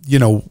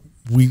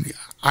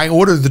 I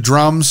ordered the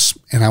drums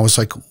and I was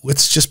like,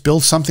 let's just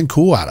build something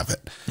cool out of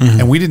it.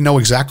 And we didn't know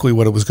exactly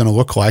what it was going to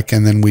look like.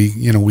 And then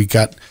we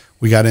got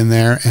in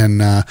there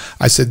and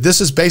I said, this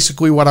is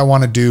basically what I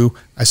want to do.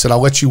 I said,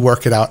 I'll let you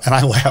work it out. And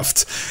I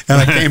left and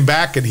I came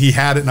back and he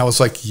had it and I was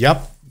like,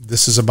 yep,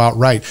 this is about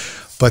right.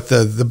 But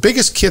the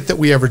biggest kit that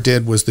we ever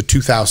did was the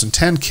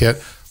 2010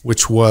 kit,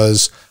 which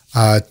was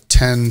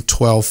 10,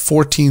 12,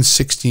 14,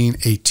 16,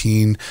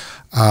 18,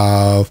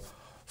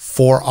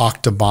 4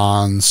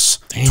 octobans,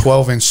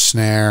 12-inch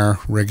snare,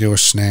 regular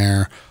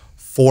snare,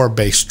 4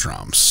 bass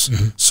drums.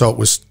 So it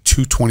was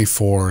 2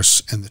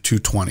 24s and the 2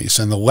 20s.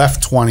 And the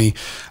left 20,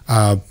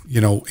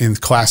 in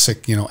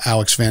classic,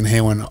 Alex Van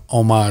Halen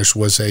homage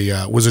was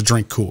a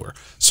drink cooler.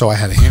 So I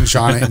had a hinge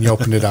on it and you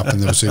opened it up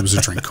and it was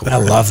a drink cooler. I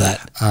love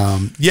that.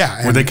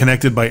 Yeah. Were they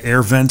connected by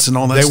air vents and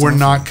all that stuff? They were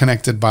not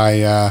connected by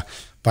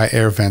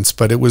air vents,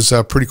 but it was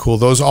pretty cool.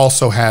 Those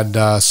also had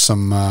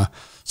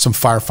some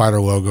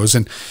firefighter logos.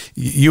 And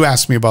you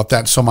asked me about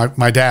that. So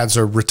my dad's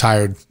a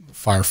retired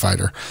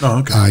firefighter. Oh,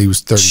 okay. He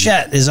was 30.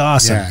 Chet is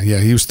awesome. Yeah.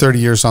 He was 30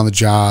 years on the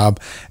job.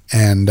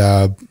 And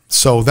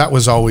so that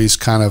was always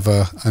kind of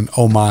an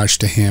homage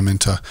to him and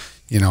to,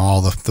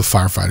 all the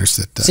firefighters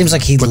that seems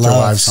like he put loves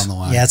their lives on the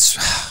line. Yeah,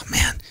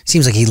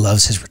 seems like he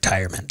loves his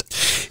retirement.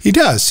 He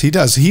does.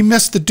 He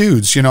missed the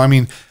dudes.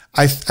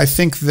 I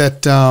think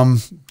that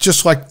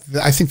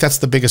I think that's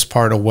the biggest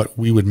part of what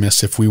we would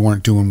miss if we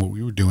weren't doing what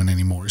we were doing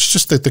anymore. It's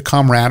just the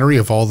camaraderie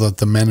of all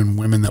the men and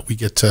women that we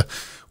get to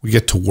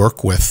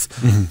work with.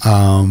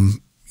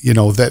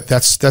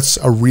 That's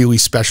a really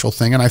special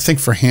thing. And I think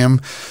for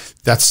him,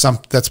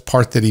 that's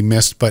part that he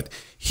missed, but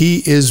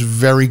he is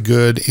very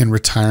good in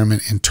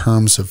retirement in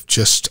terms of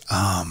just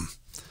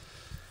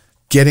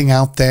getting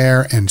out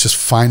there and just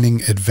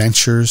finding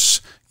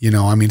adventures.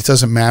 It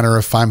doesn't matter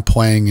if I'm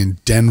playing in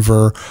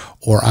Denver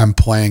or I'm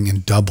playing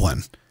in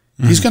Dublin.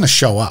 He's going to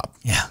show up.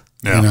 Yeah.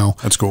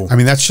 That's cool.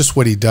 That's just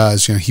what he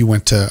does. He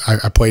went to,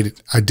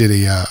 I did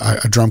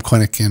a drum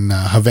clinic in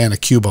Havana,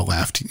 Cuba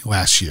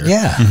last year.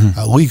 Yeah.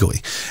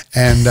 Legally.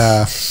 And,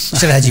 should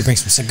have had you bring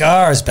some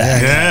cigars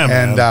back. Yeah,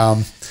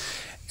 man.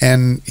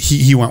 And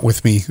he went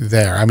with me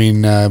there. I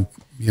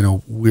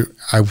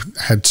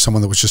had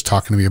someone that was just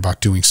talking to me about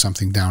doing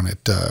something down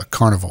at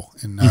Carnival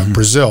in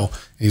Brazil.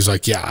 And he's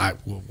like, yeah,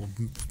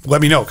 let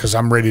me know because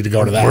I'm ready to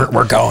go to that.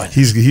 We're going.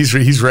 He's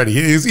ready.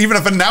 Even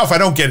if I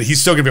don't get it,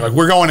 he's still gonna be like,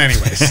 we're going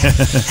anyways.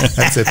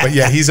 That's it. But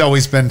yeah, he's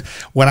always been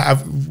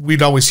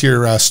we'd always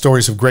hear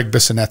stories of Greg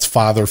Bissonette's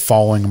father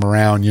following him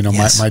around.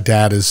 Yes. My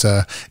dad is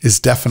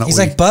definitely, he's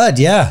like Bud.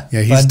 Yeah,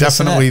 he's Bud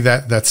definitely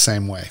that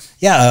same way.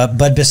 Yeah,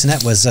 Bud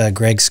Bissonette was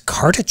Greg's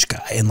cartage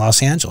guy in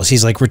Los Angeles.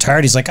 He's like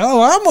retired. He's like,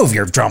 oh, I'll move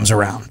your drums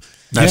around.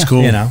 That's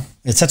cool.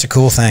 It's such a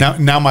cool thing.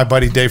 Now my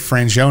buddy Dave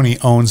Frangioni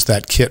owns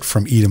that kit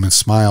from Eat 'em and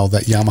Smile,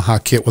 that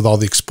Yamaha kit with all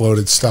the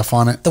exploded stuff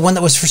on it. The one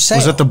that was for sale.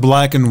 Was it the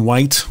black and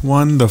white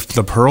one,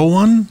 the pearl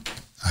one?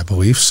 I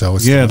believe so.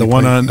 It's the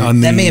one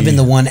on that may have been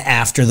the one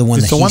after the one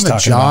that he's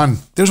talking about.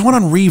 There's one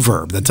on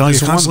Reverb that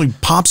constantly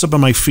pops up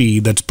on my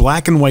feed. That's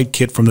black and white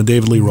kit from the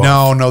David Lee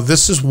Roth. No,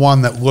 this is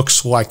one that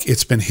looks like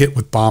it's been hit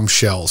with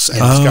bombshells and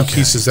it's got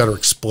pieces that are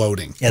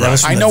exploding. Yeah, that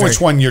was I know which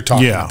one you're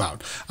talking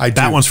about.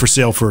 That one's for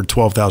sale for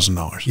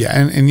 $12,000. Yeah,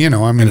 and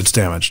it's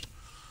damaged.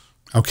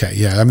 Okay,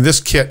 yeah. This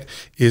kit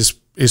is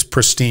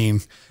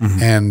pristine,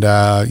 and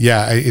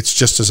it's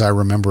just as I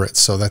remember it.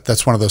 So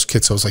that's one of those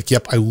kits I was like,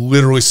 yep, I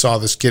literally saw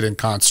this kit in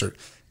concert,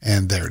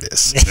 and there it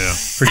is. Yeah,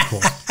 pretty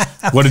cool.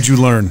 What did you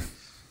learn?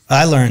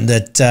 I learned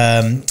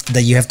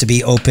that you have to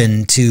be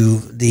open to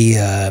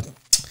the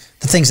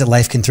things that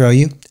life can throw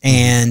you,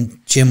 and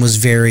Jim was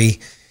very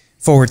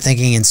forward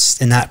thinking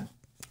and not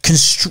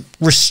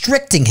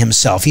restricting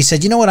himself. He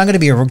said, you know what, I'm going to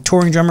be a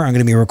touring drummer, I'm going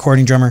to be a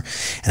recording drummer,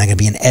 and I'm going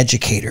to be an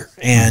educator.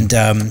 And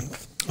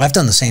I've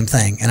done the same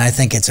thing, and I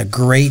think it's a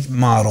great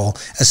model,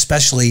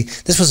 especially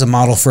this was a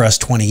model for us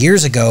 20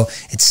 years ago.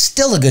 It's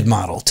still a good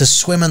model to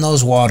swim in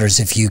those waters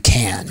if you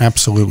can.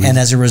 Absolutely. And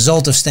as a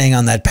result of staying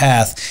on that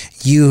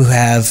path, you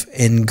have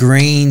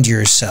ingrained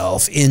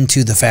yourself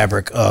into the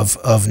fabric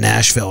of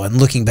Nashville. And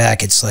looking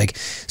back, it's like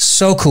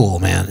so cool,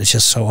 man. It's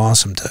just so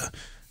awesome to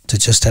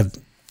just have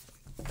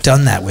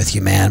done that with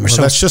you, man.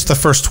 That's just the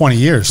first 20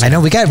 years. I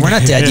know we're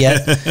not dead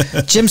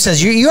yet. Jim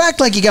says you act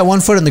like you got one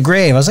foot in the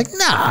grave. I was like,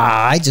 nah,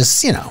 I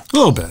just, you know, a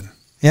little bit.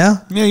 Yeah,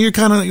 yeah, you're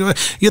kind of.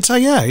 It's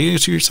like, yeah,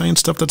 you're saying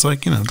stuff that's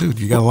like, you know, dude,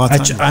 you got a lot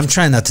of time. I'm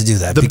trying not to do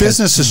that. The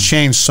business has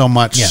changed so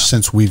much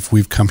since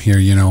we've come here.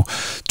 You know,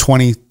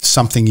 20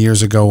 something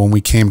years ago when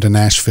we came to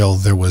Nashville,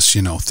 there was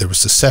the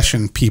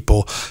session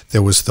people,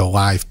 there was the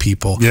live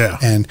people,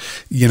 and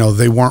you know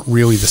they weren't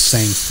really the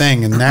same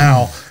thing. And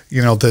now,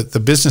 you know, the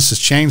business has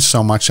changed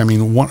so much. I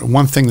mean,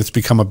 one thing that's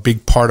become a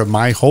big part of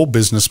my whole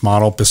business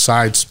model,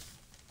 besides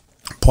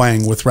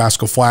playing with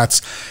Rascal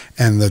Flatts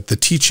and the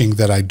teaching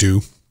that I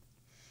do,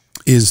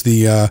 is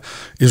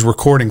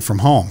recording from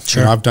home.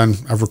 Sure. You know,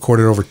 I've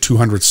recorded over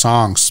 200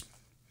 songs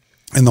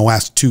in the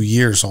last 2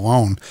 years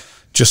alone,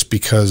 just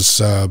because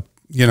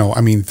you know,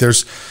 I mean,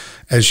 there's,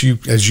 as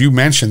you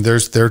mentioned,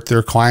 there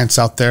are clients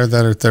out there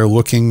that are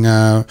looking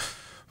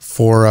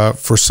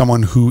for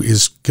someone who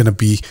is going to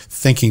be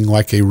thinking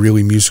like a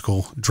really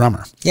musical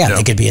drummer. Yeah,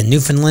 they could be in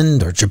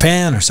Newfoundland or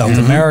Japan or South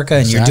America,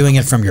 and you're doing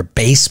it from your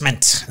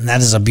basement, and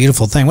that is a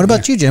beautiful thing. What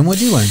about you, Jim? What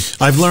did you learn?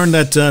 I've learned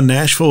that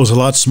Nashville was a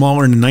lot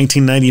smaller in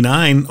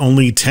 1999,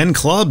 only 10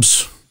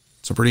 clubs.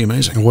 It's pretty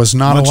amazing. It was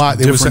not a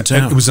lot. It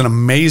town. was an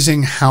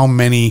amazing how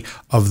many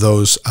of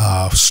those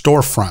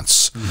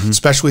storefronts,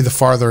 especially the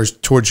farther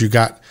towards you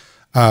got,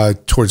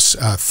 towards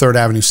 3rd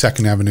Avenue,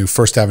 2nd Avenue,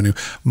 1st Avenue,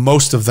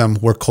 most of them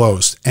were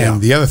closed. And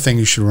the other thing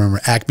you should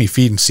remember, Acme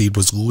Feed and Seed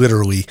was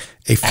literally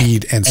a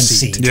feed and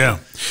seed. Yeah.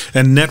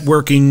 And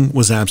networking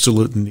was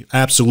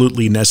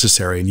absolutely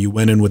necessary. And you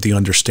went in with the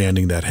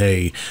understanding that,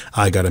 hey,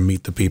 I got to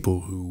meet the people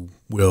who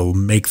will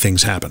make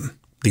things happen.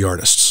 The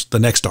artists, the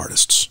next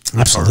artists.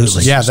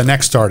 Absolutely. Yeah, the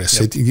next artist.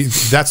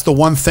 That's the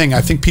one thing.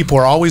 I think people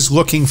are always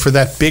looking for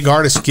that big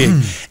artist gig,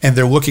 and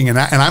they're looking, and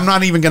I'm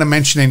not even going to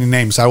mention any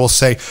names. I will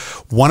say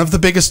one of the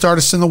biggest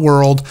artists in the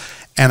world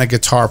and a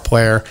guitar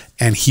player,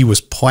 and he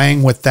was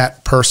playing with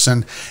that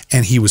person,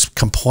 and he was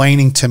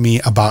complaining to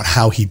me about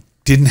how he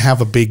didn't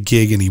have a big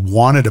gig, and he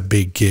wanted a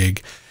big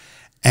gig,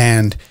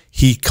 and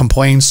he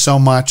complained so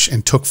much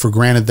and took for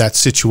granted that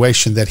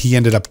situation that he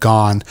ended up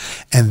gone,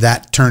 and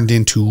that turned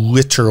into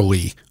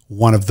literally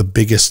one of the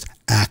biggest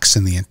acts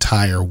in the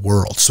entire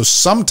world. So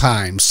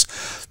sometimes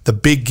the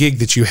big gig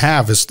that you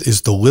have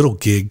is the little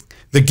gig.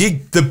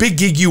 The big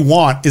gig you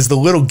want is the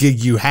little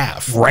gig you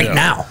have right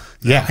now.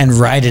 Yeah. And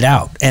ride it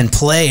out and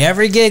play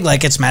every gig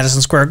like it's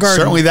Madison Square Garden.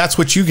 Certainly that's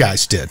what you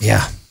guys did.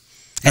 Yeah.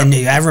 And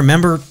I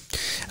remember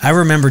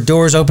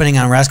doors opening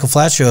on Rascal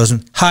Flatts shows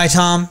and, hi,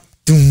 Tom.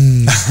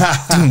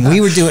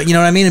 We were doing, you know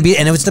what I mean? And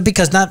it was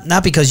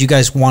not because you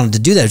guys wanted to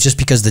do that. It was just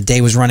because the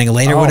day was running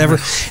late or whatever.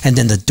 Man. And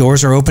then the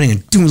doors are opening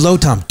and low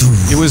Tom.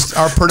 It was,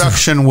 our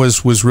production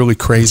was really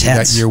crazy.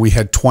 Intense. That year. We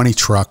had 20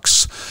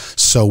 trucks.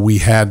 So we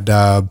had,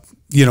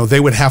 you know,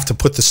 they would have to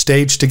put the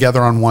stage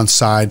together on one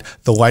side,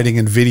 the lighting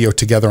and video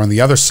together on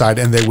the other side,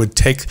 and they would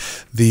take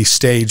the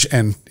stage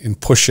and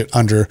push it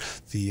under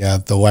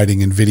the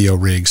lighting and video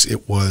rigs.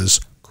 It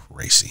was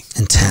crazy.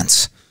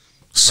 Intense.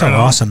 So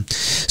awesome.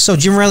 So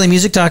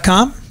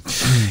JimRileyMusic.com?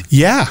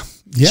 Yeah.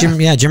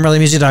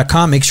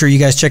 JimRileyMusic.com. Make sure you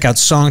guys check out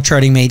Song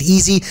Charting Made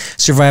Easy,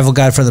 Survival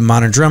Guide for the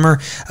Modern Drummer.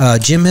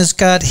 Jim has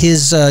got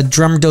his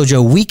Drum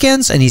Dojo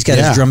weekends, and he's got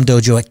his Drum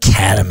Dojo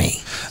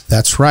Academy.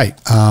 That's right.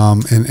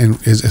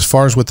 And as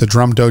far as with the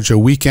Drum Dojo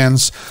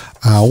weekends,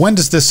 when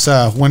does this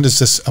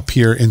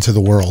appear into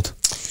the world?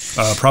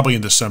 Probably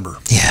in December.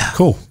 Yeah.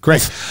 Cool.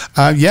 Great.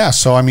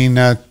 So I mean,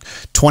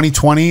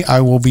 2020,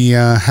 I will be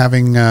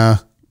having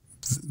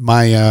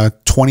my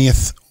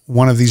 20th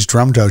one of these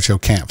Drum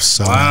Dojo camps.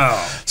 So,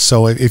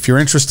 so if you're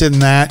interested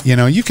in that, you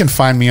know, you can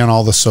find me on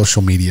all the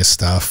social media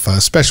stuff,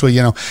 especially,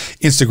 you know,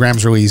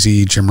 Instagram's really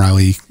easy. Jim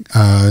Riley,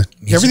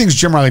 everything's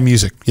Jim Riley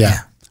Music.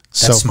 Yeah.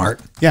 That's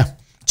smart. Yeah.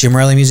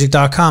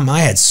 JimRileyMusic.com. I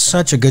had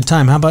such a good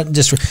time. How about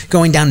just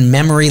going down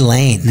memory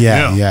lane?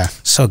 Yeah.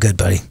 So good,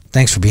 buddy.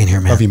 Thanks for being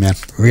here, man. Love you, man.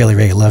 Really,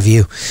 really love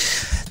you.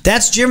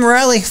 That's Jim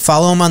Riley.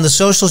 Follow him on the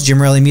socials,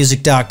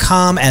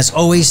 JimRileyMusic.com. As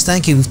always,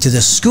 thank you to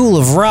the School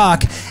of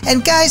Rock.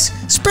 And guys,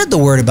 spread the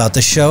word about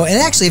the show. And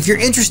actually, if you're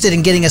interested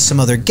in getting us some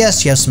other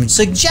guests, you have some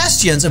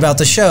suggestions about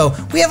the show,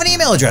 we have an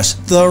email address,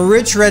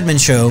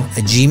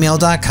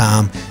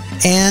 therichredmondshow@gmail.com.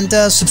 And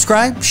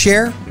subscribe,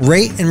 share,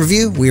 rate, and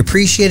review. We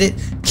appreciate it.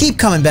 Keep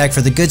coming back for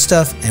the good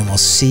stuff, and we'll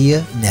see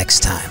you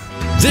next time.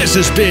 This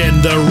has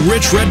been The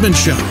Rich Redmond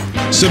Show.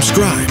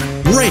 Subscribe,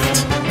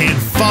 rate, and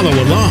follow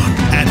along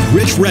at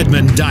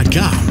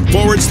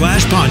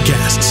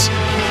richredmond.com/podcasts.